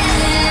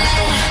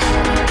it?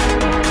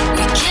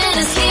 We can't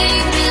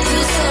escape into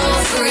so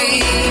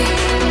free.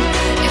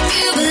 If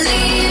you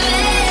believe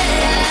it,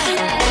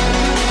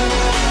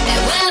 it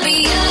will be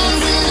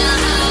yours in a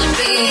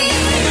heartbeat.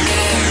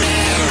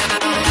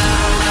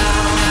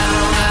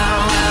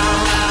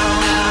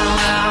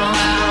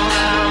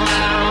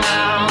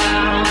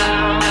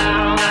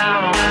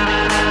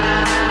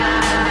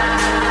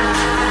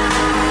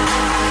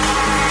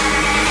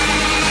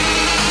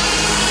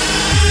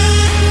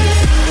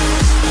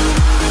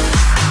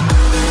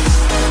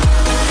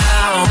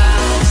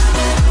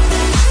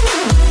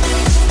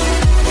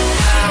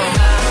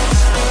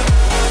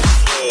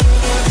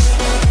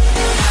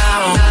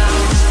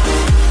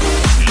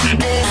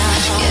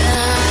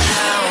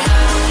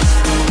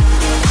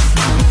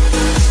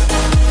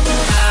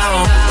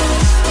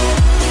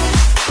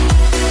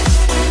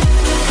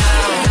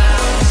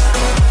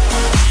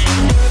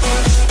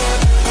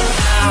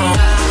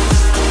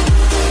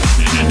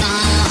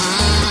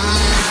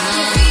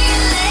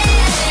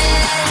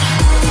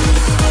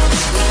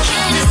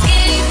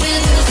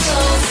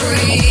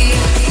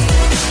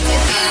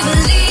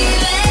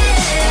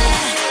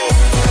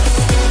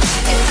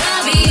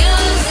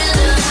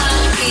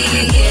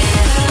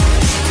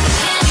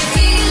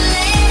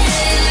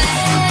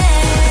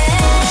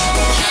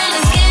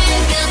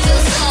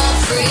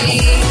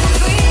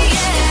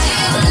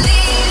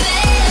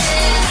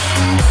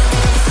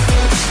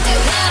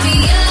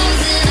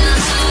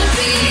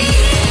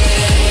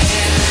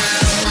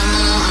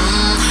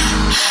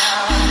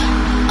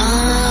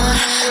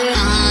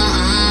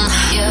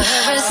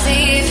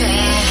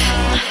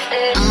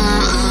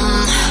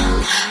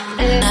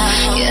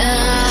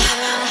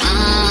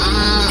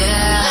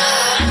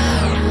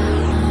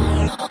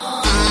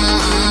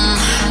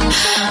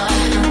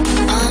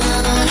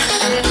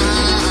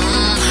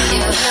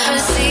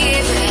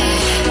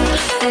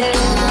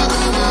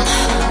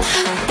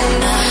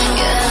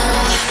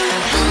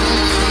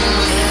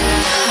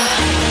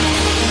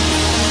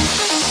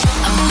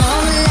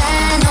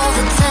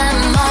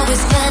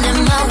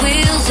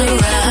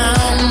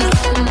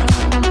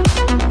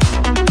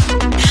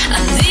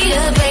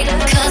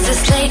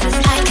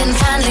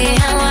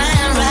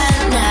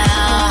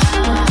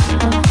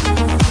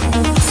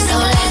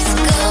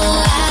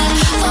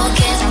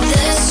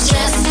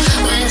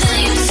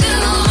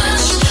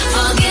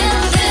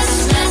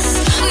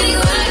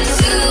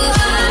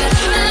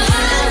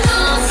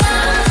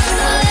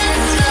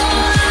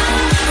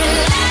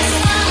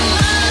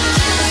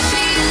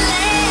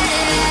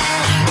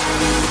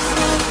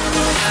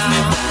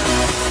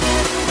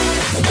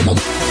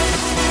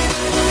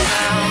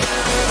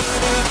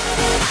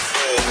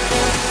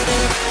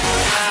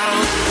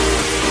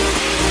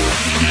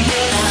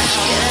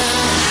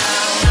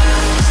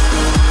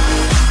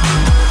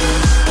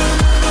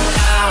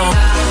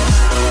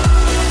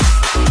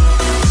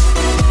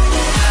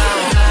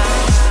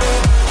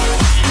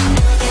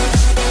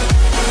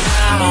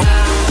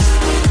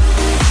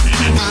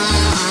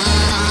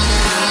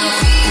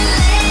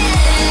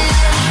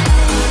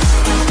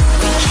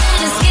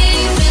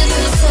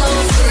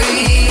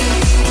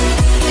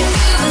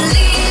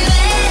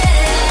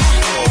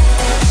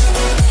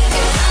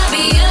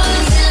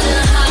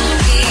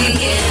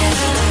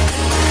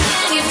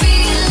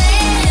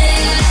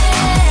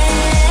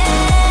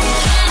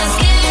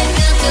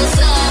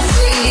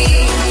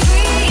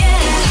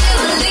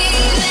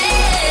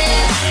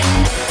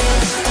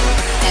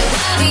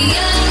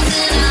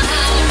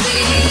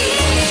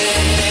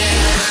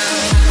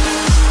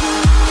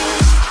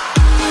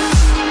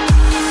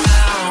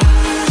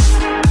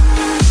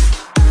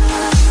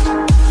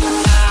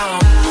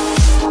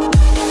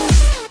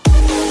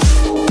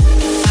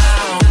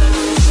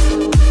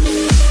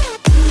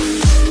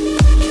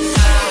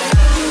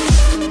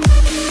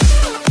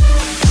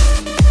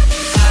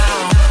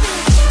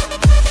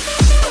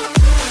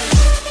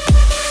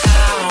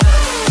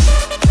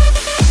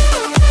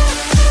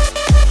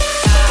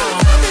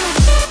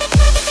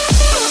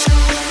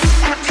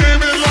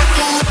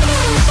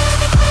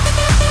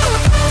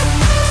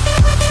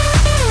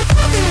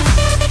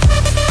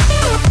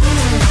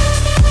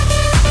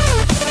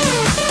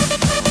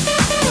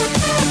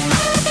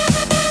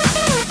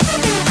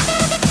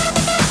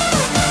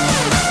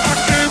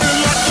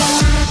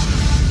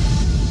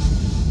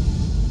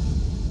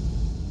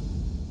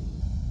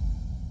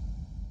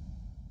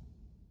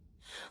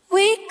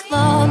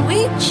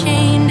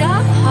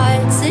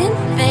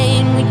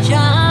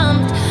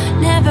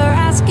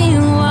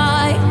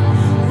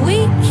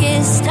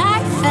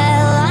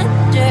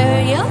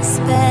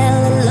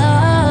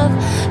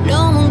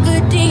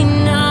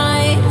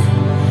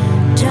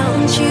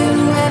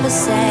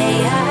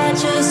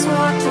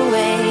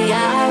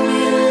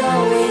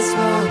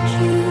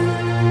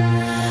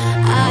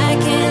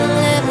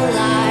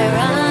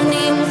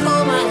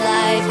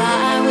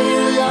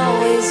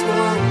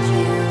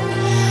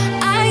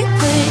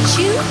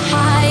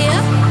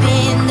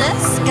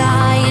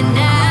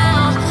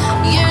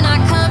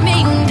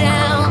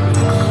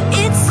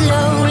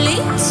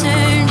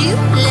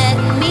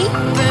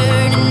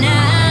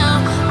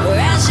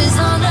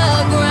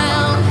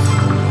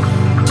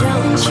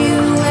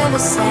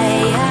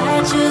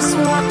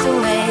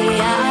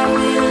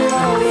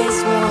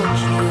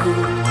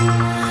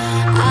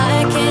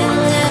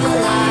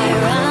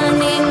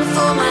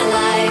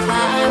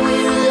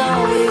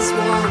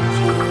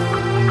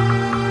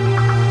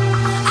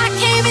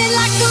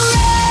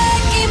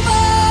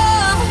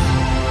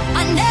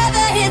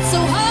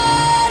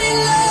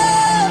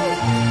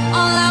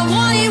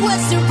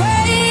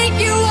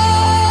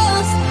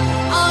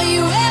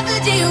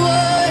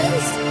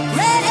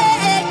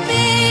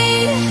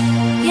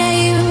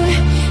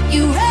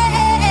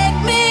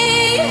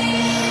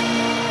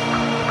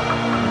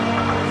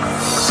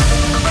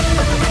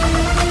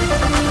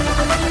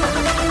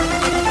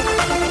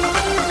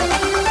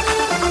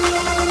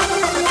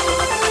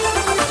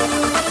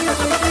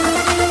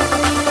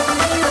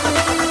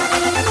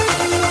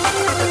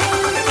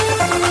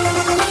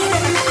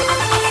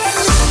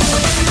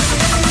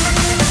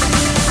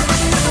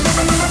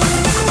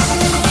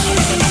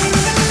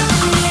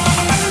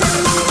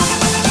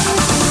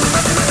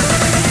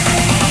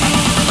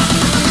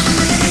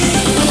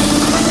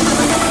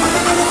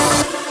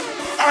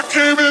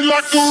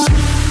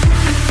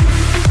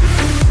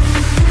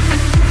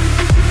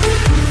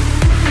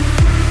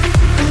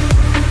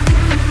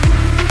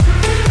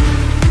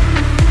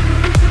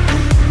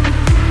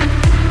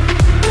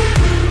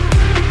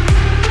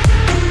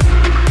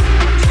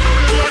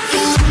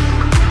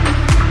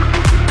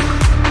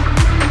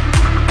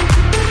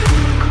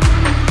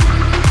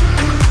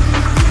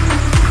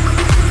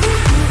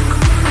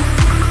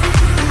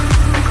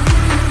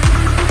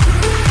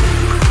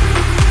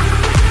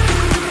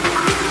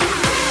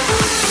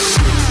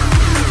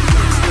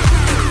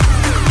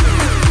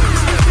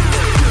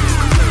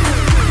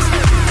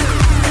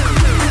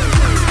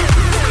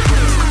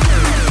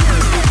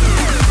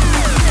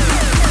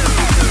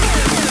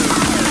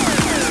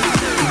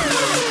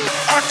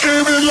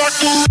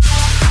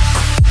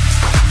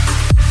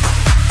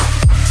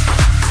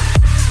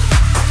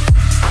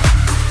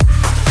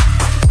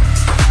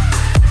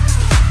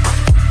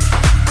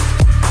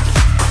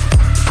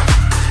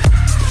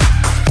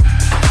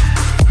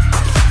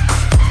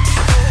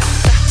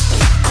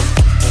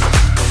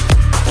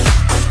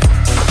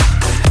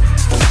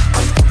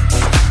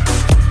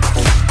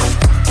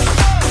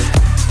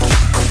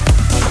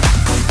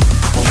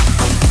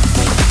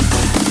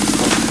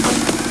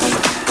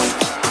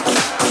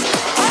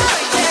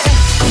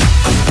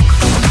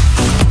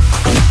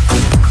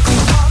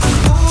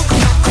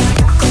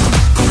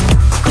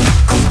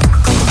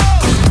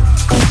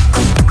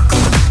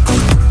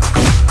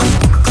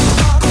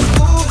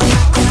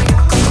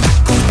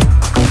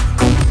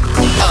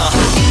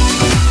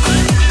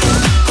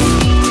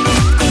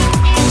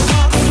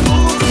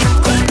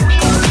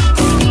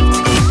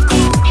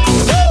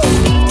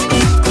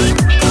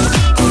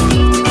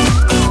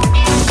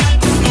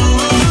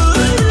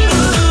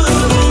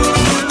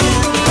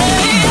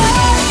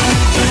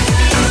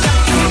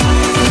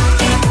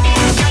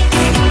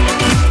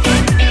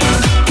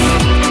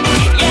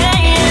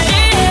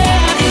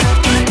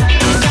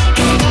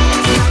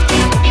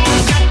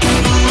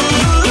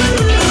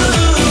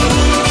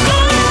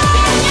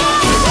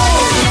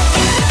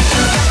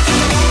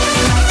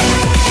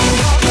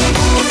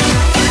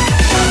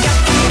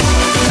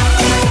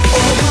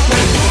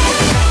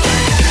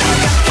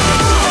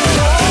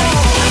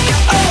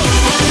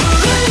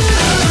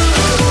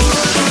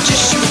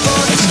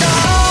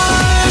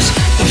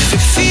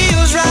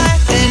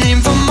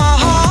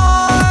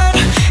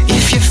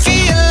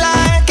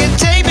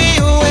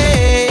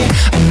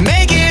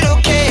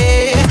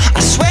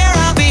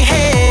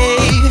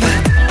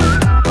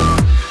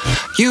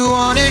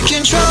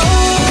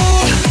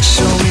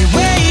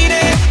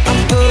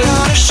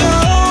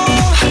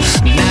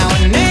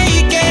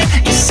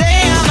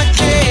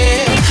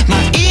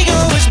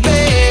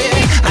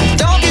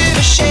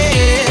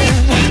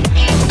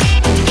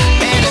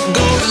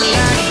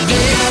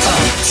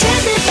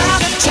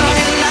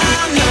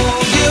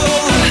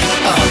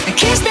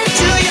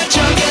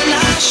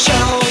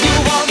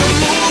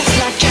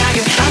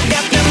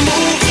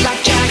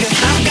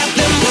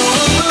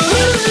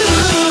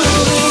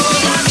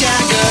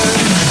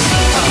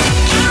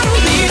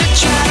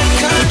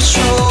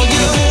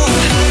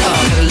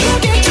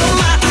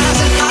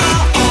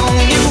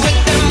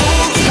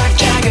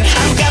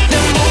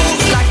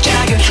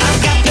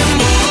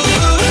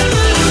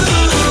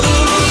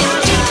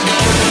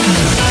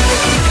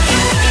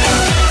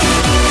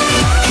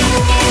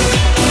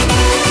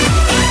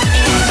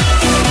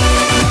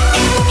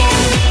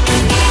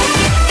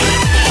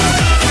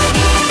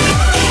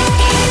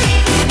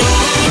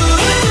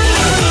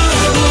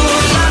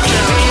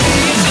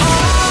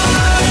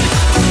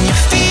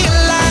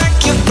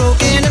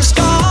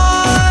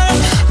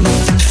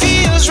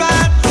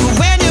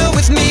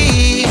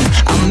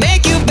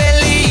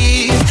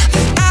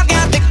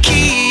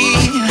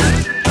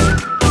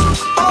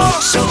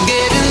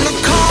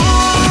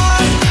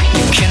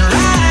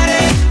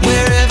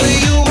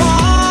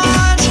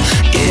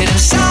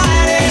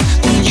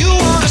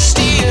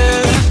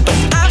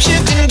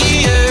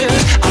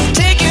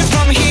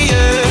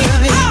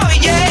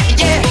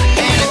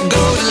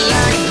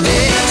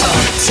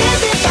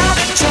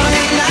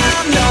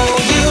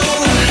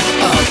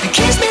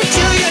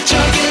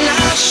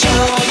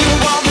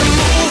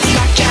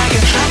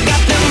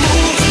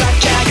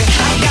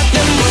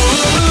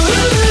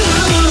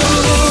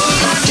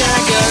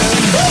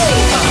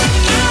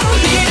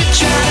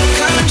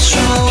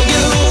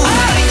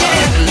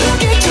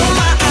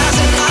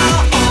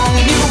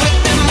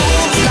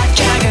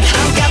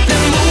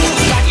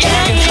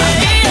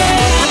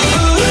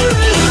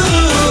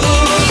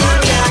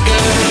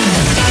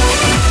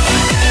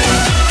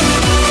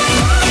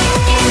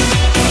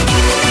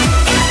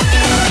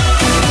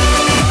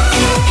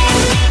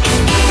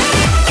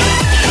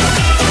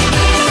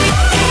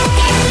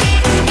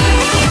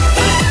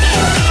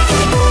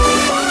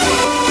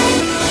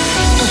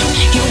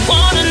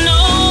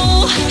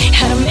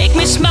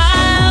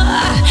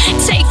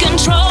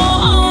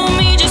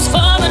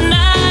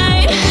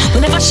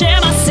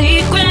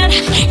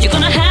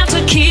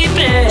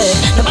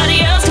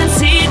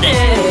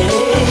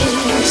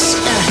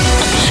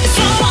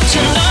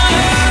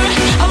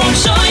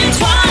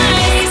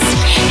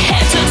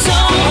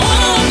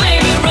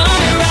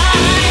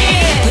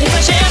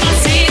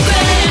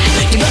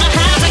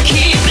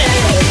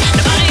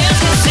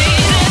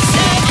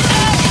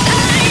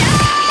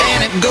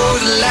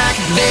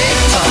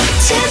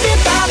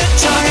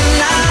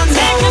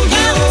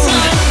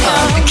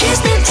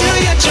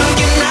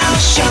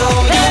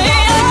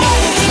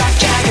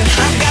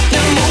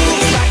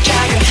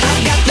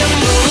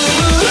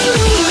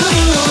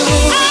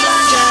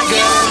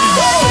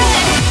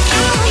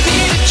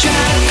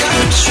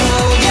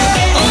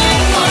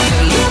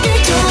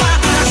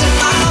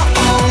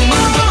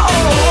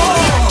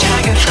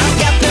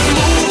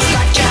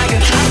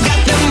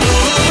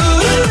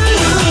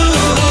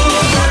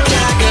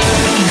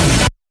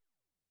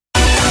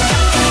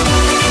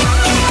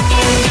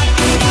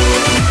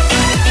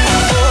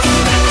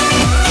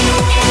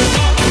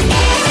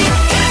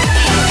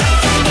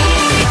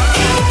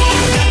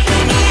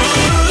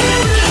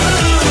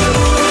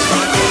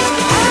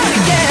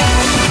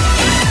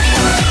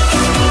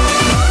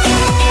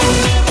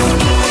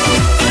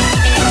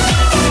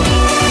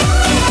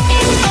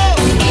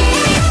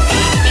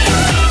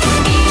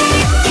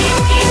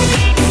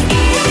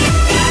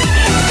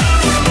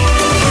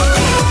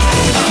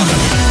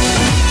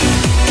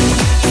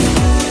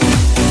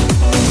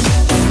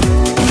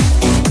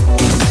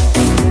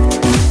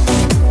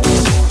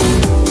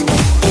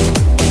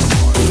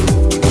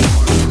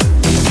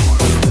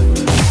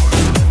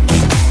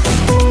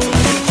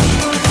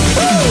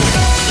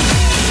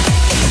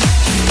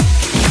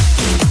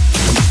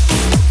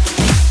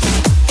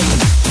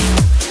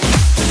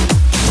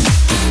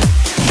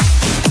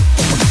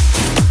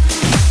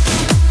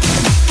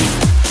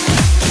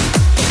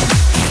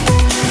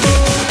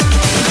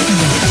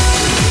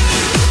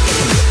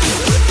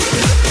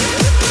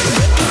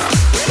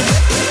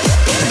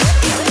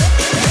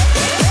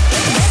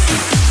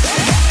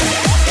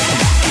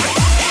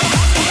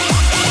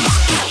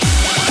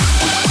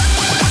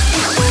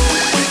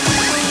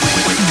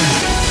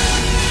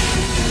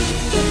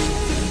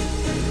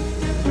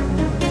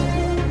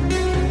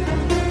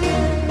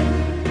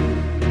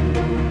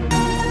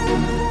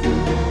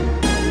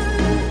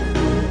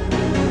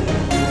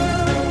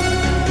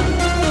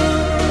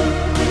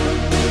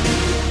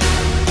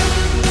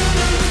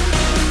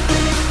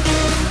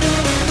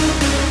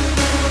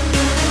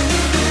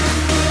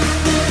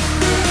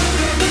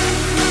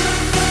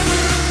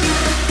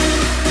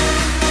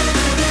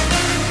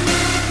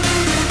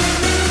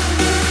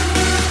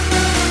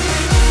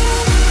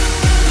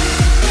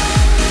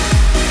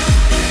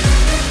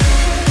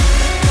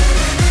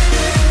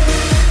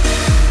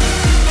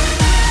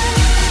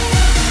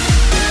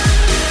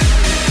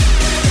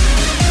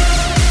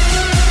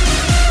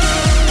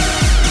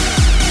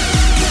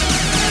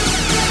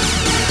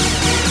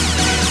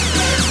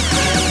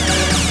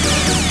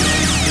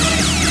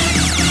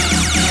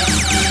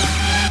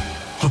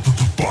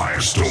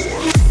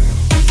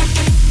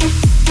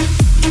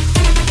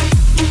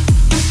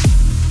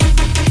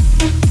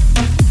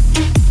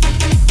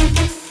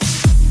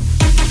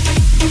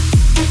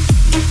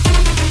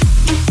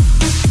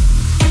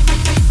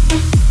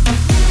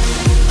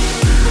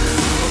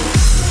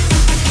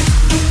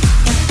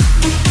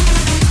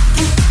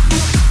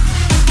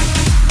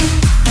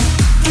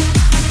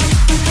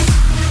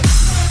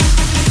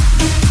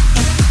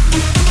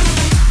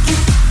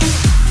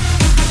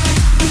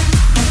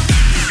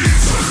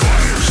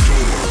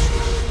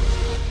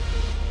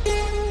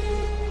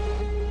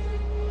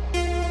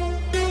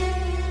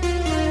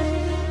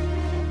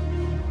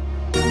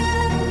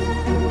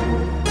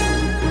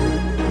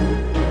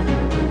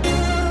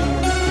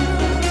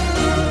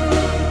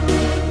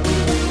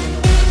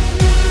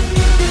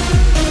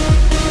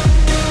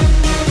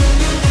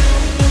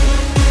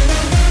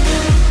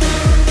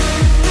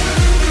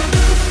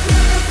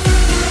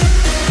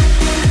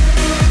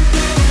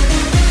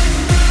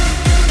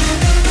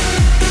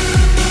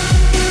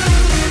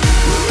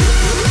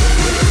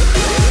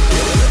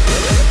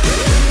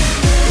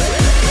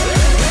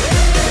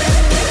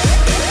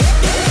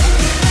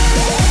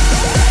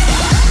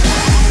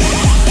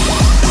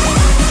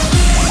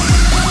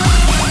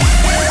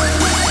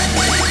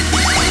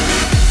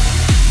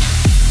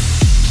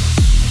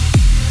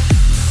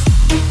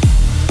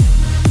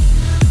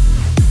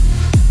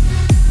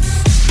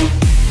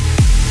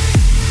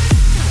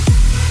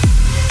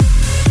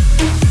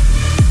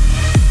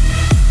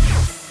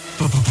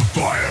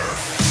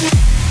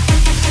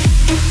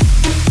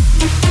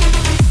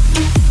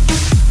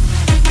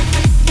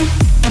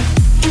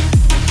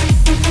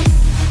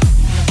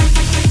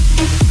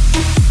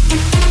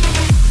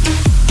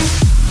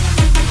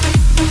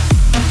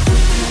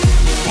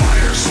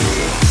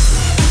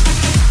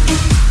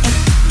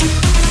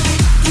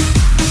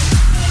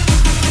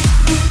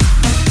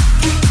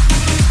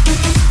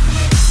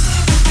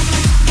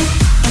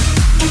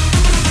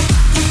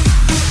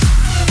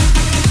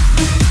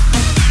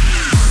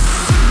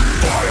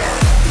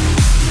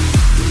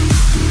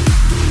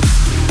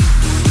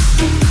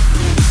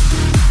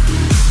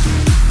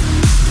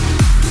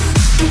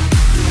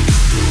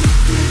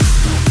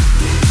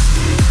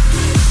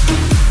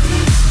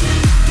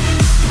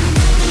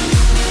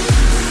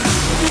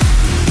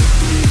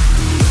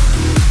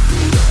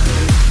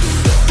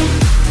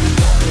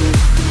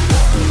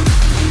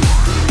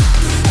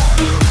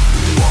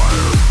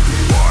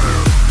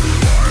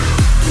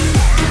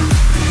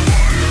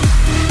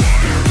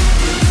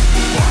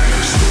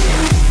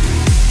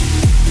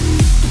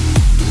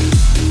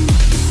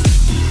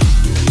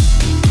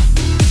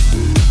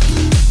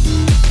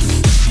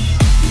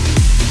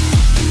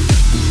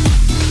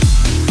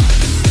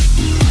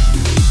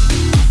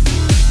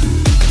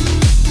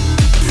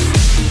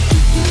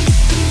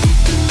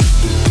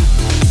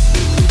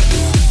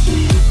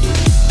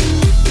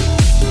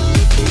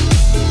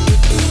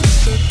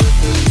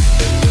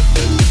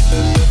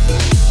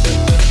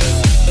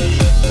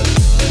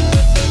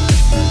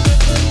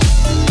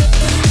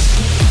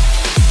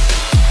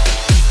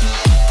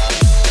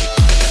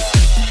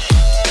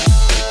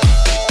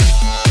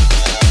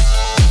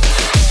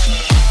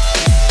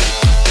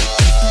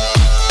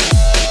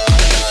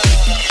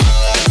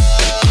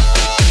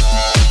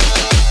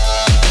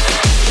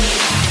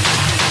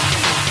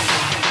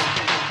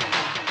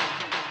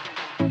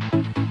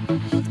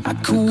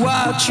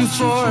 watch you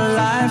for a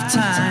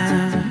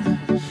lifetime.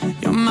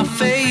 You're my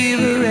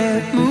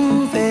favorite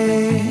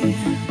movie.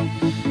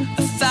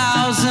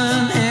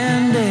 1,000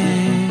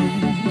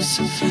 endings.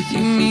 You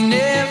mean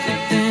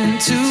everything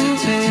to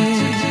me.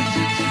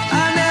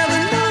 I never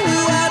know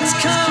what's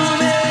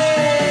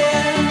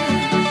coming.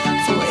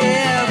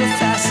 Forever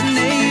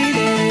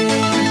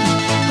fascinated.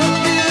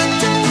 Hope you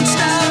don't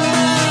stop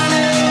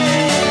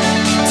running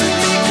to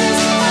me,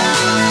 'cause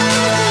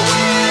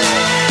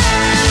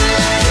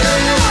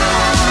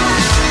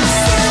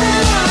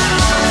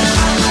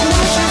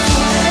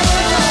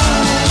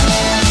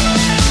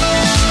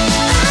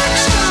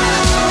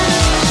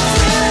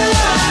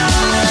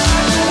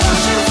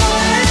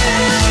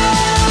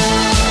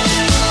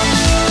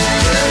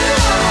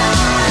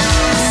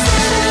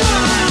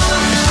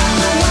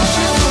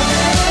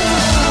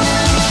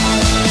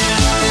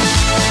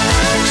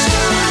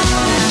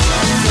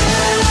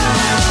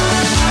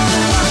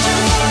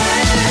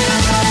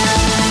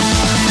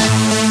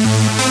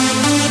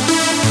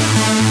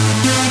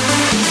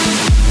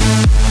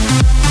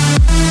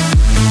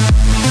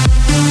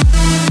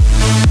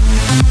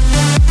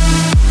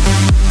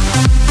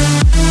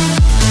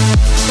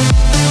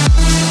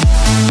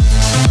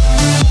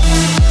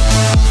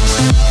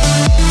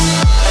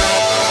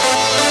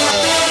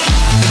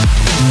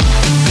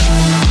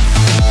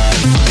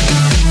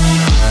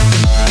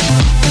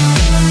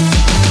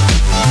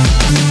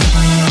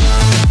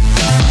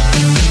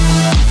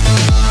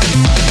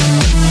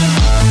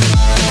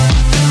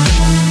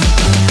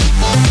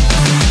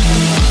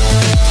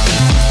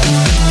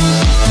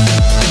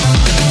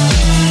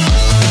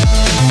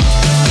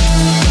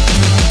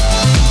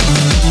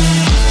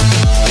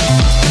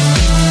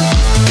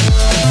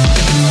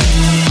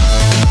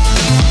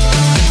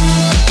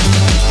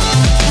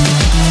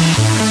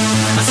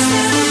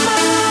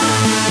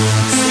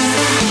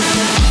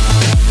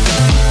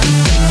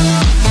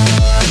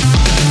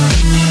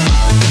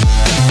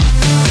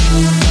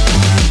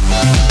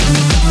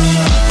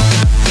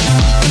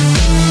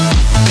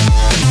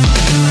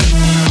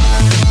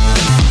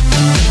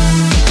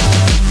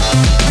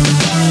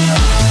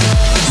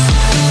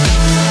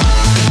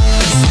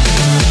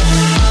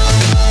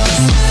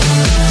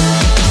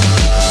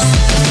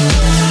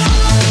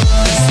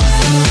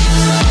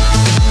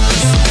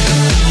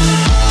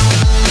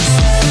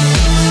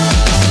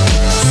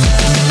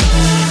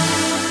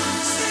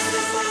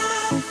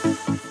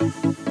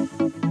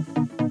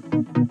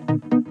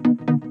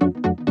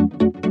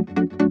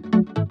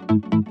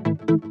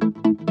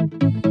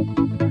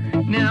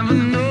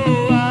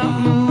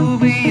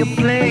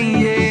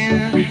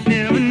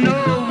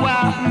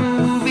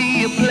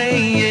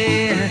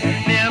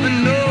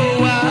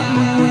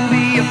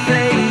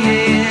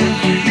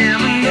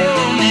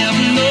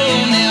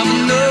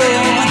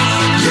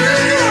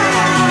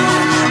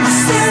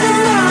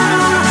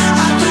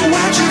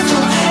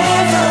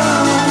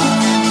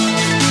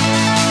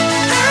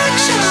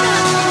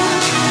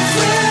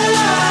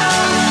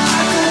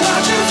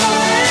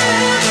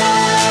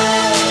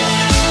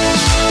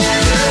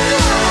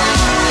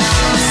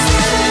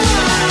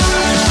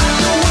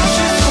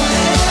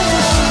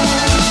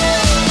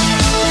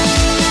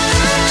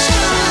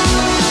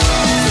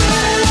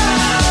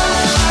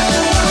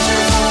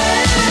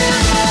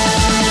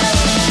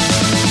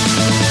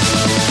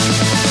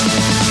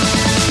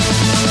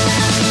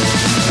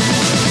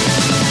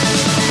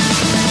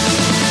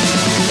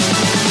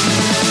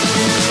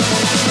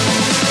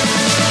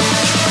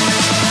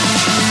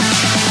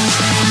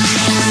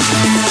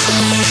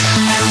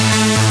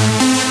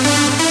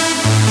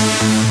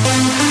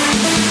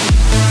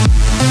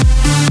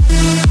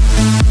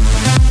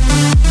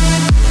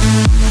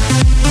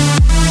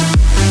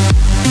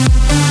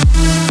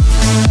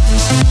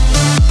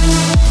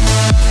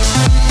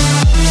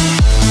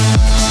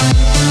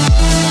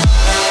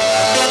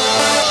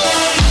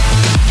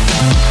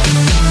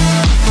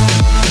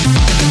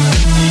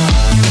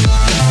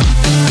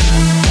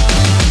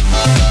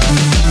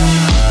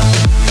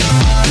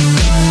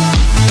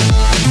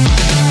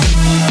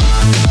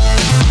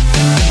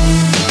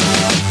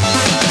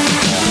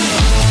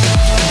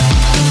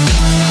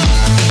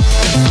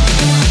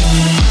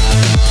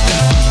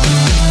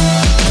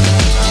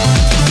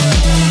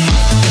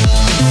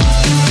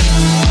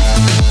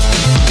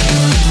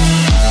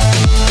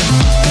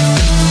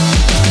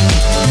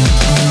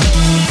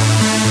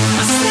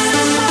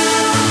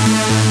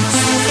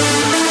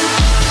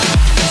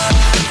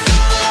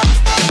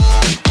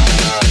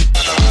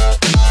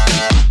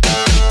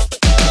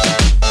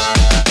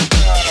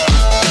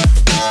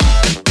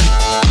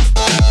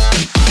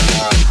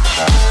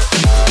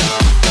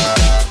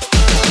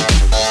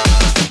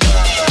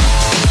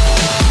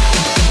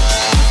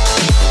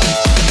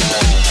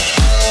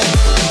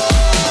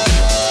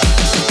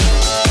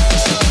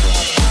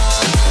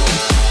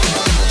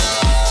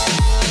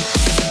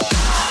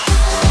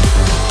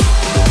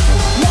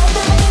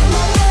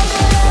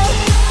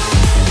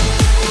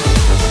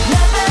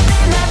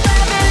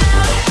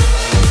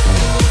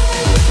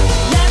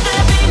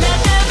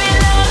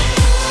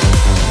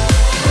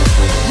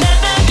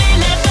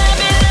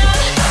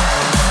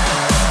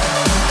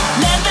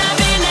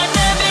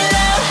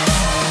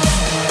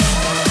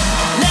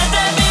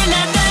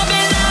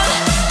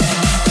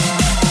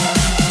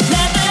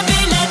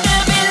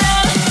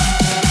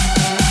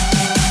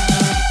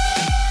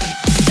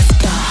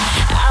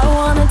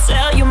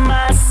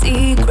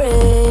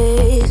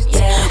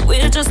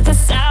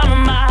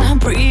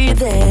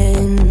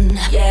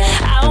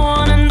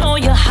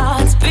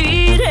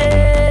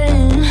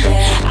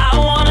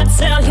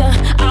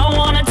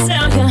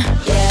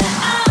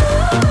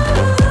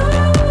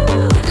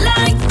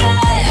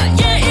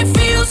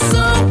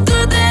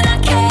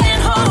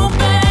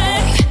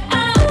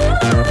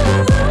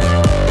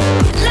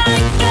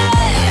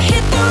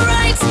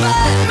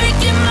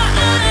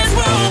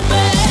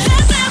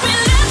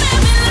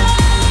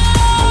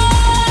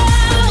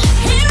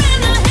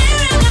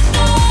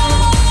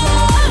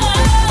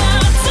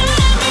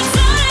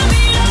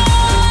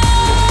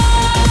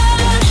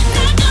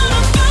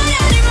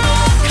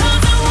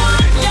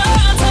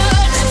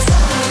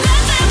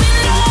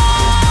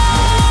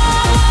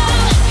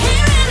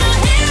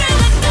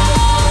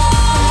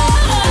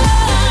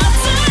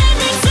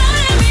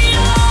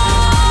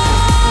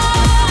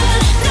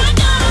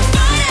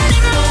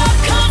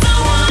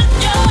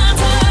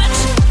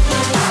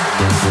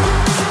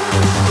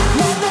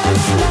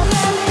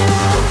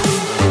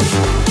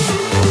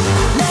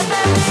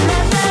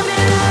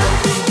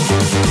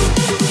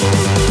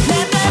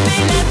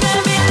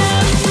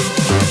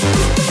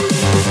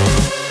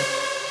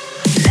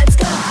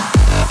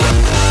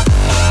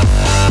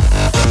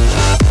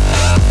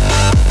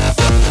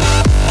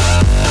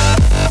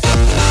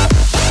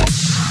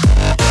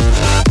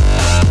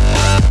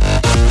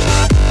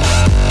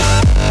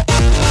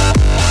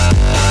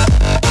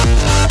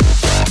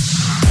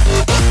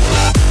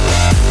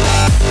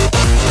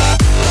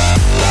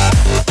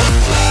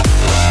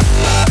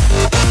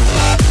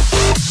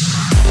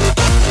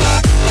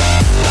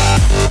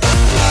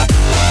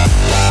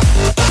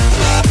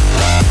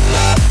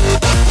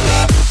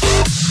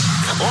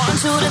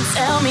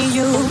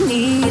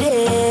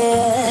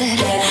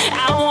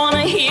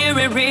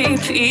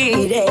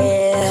repeat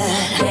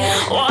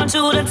it. Want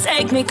you to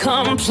take me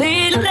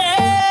completely.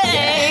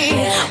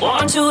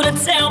 Want you to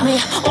tell me,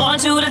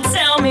 want you to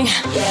tell me.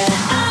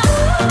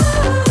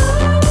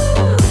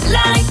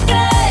 Like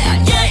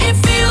that, yeah, it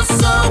feels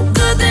so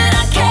good that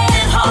I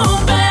can't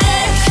hold back.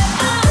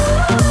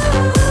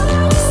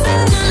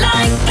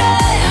 Like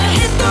that,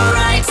 hit the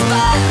right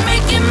spot,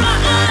 making my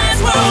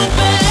eyes roll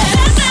back.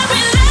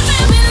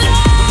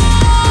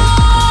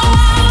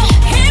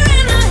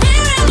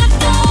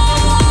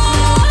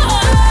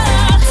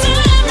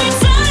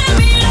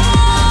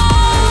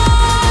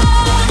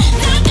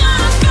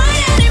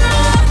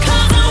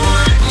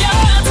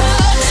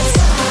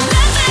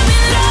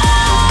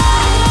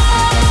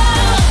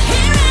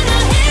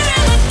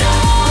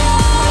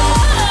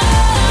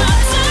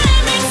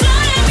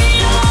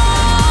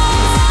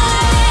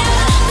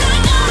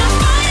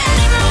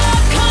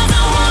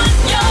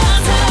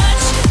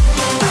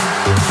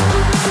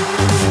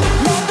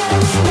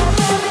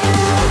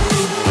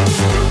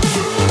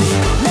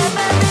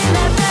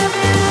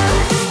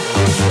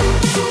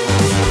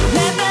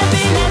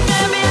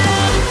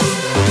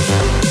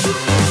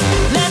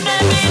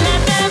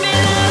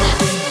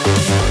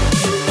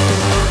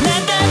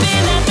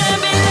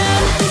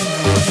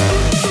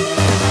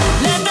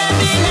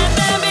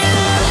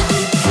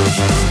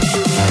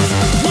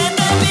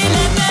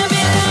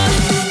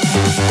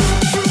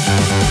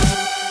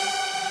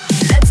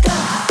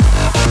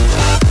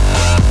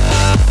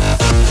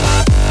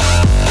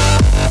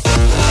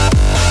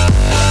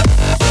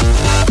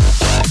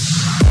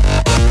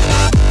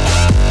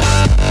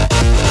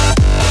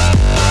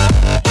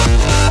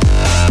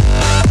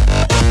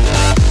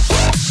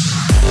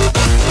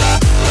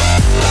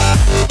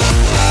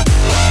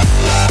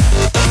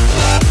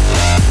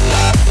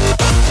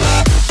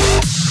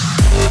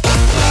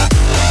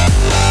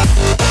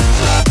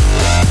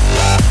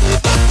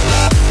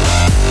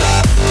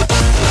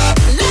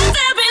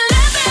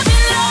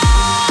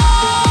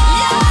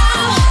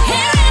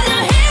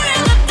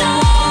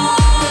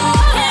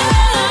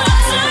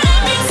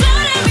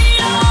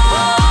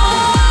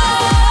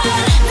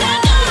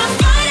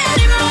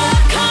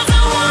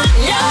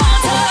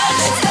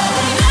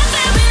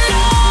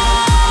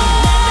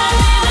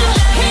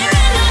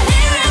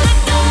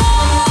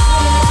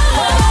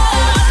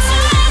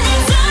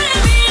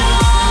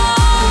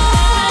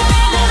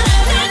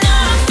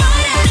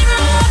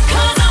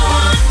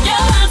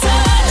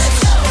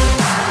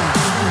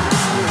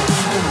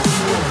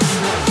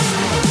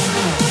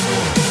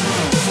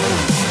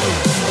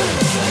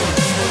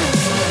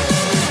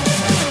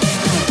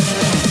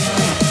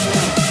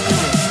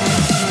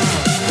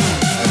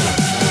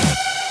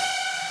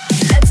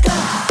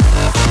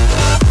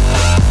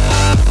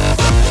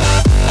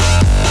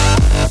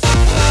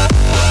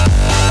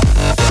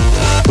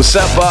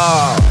 What's up,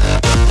 all?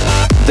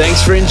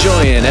 Thanks for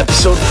enjoying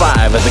episode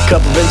 5 of the Cup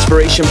of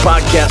Inspiration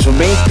podcast with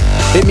me.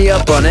 Hit me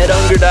up on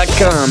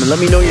edunger.com and let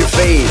me know your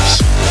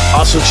faves.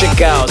 Also check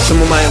out some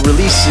of my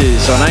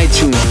releases on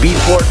iTunes,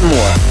 Beatport, and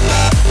more.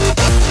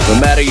 No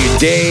matter your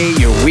day,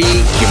 your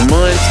week, your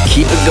month,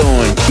 keep it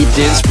going. Keep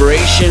the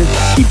inspiration,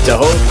 keep the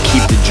hope,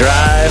 keep the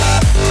drive,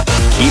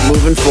 keep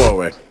moving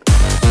forward.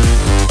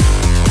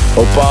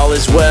 Hope all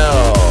is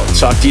well.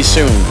 Talk to you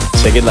soon.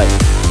 Take it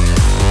light.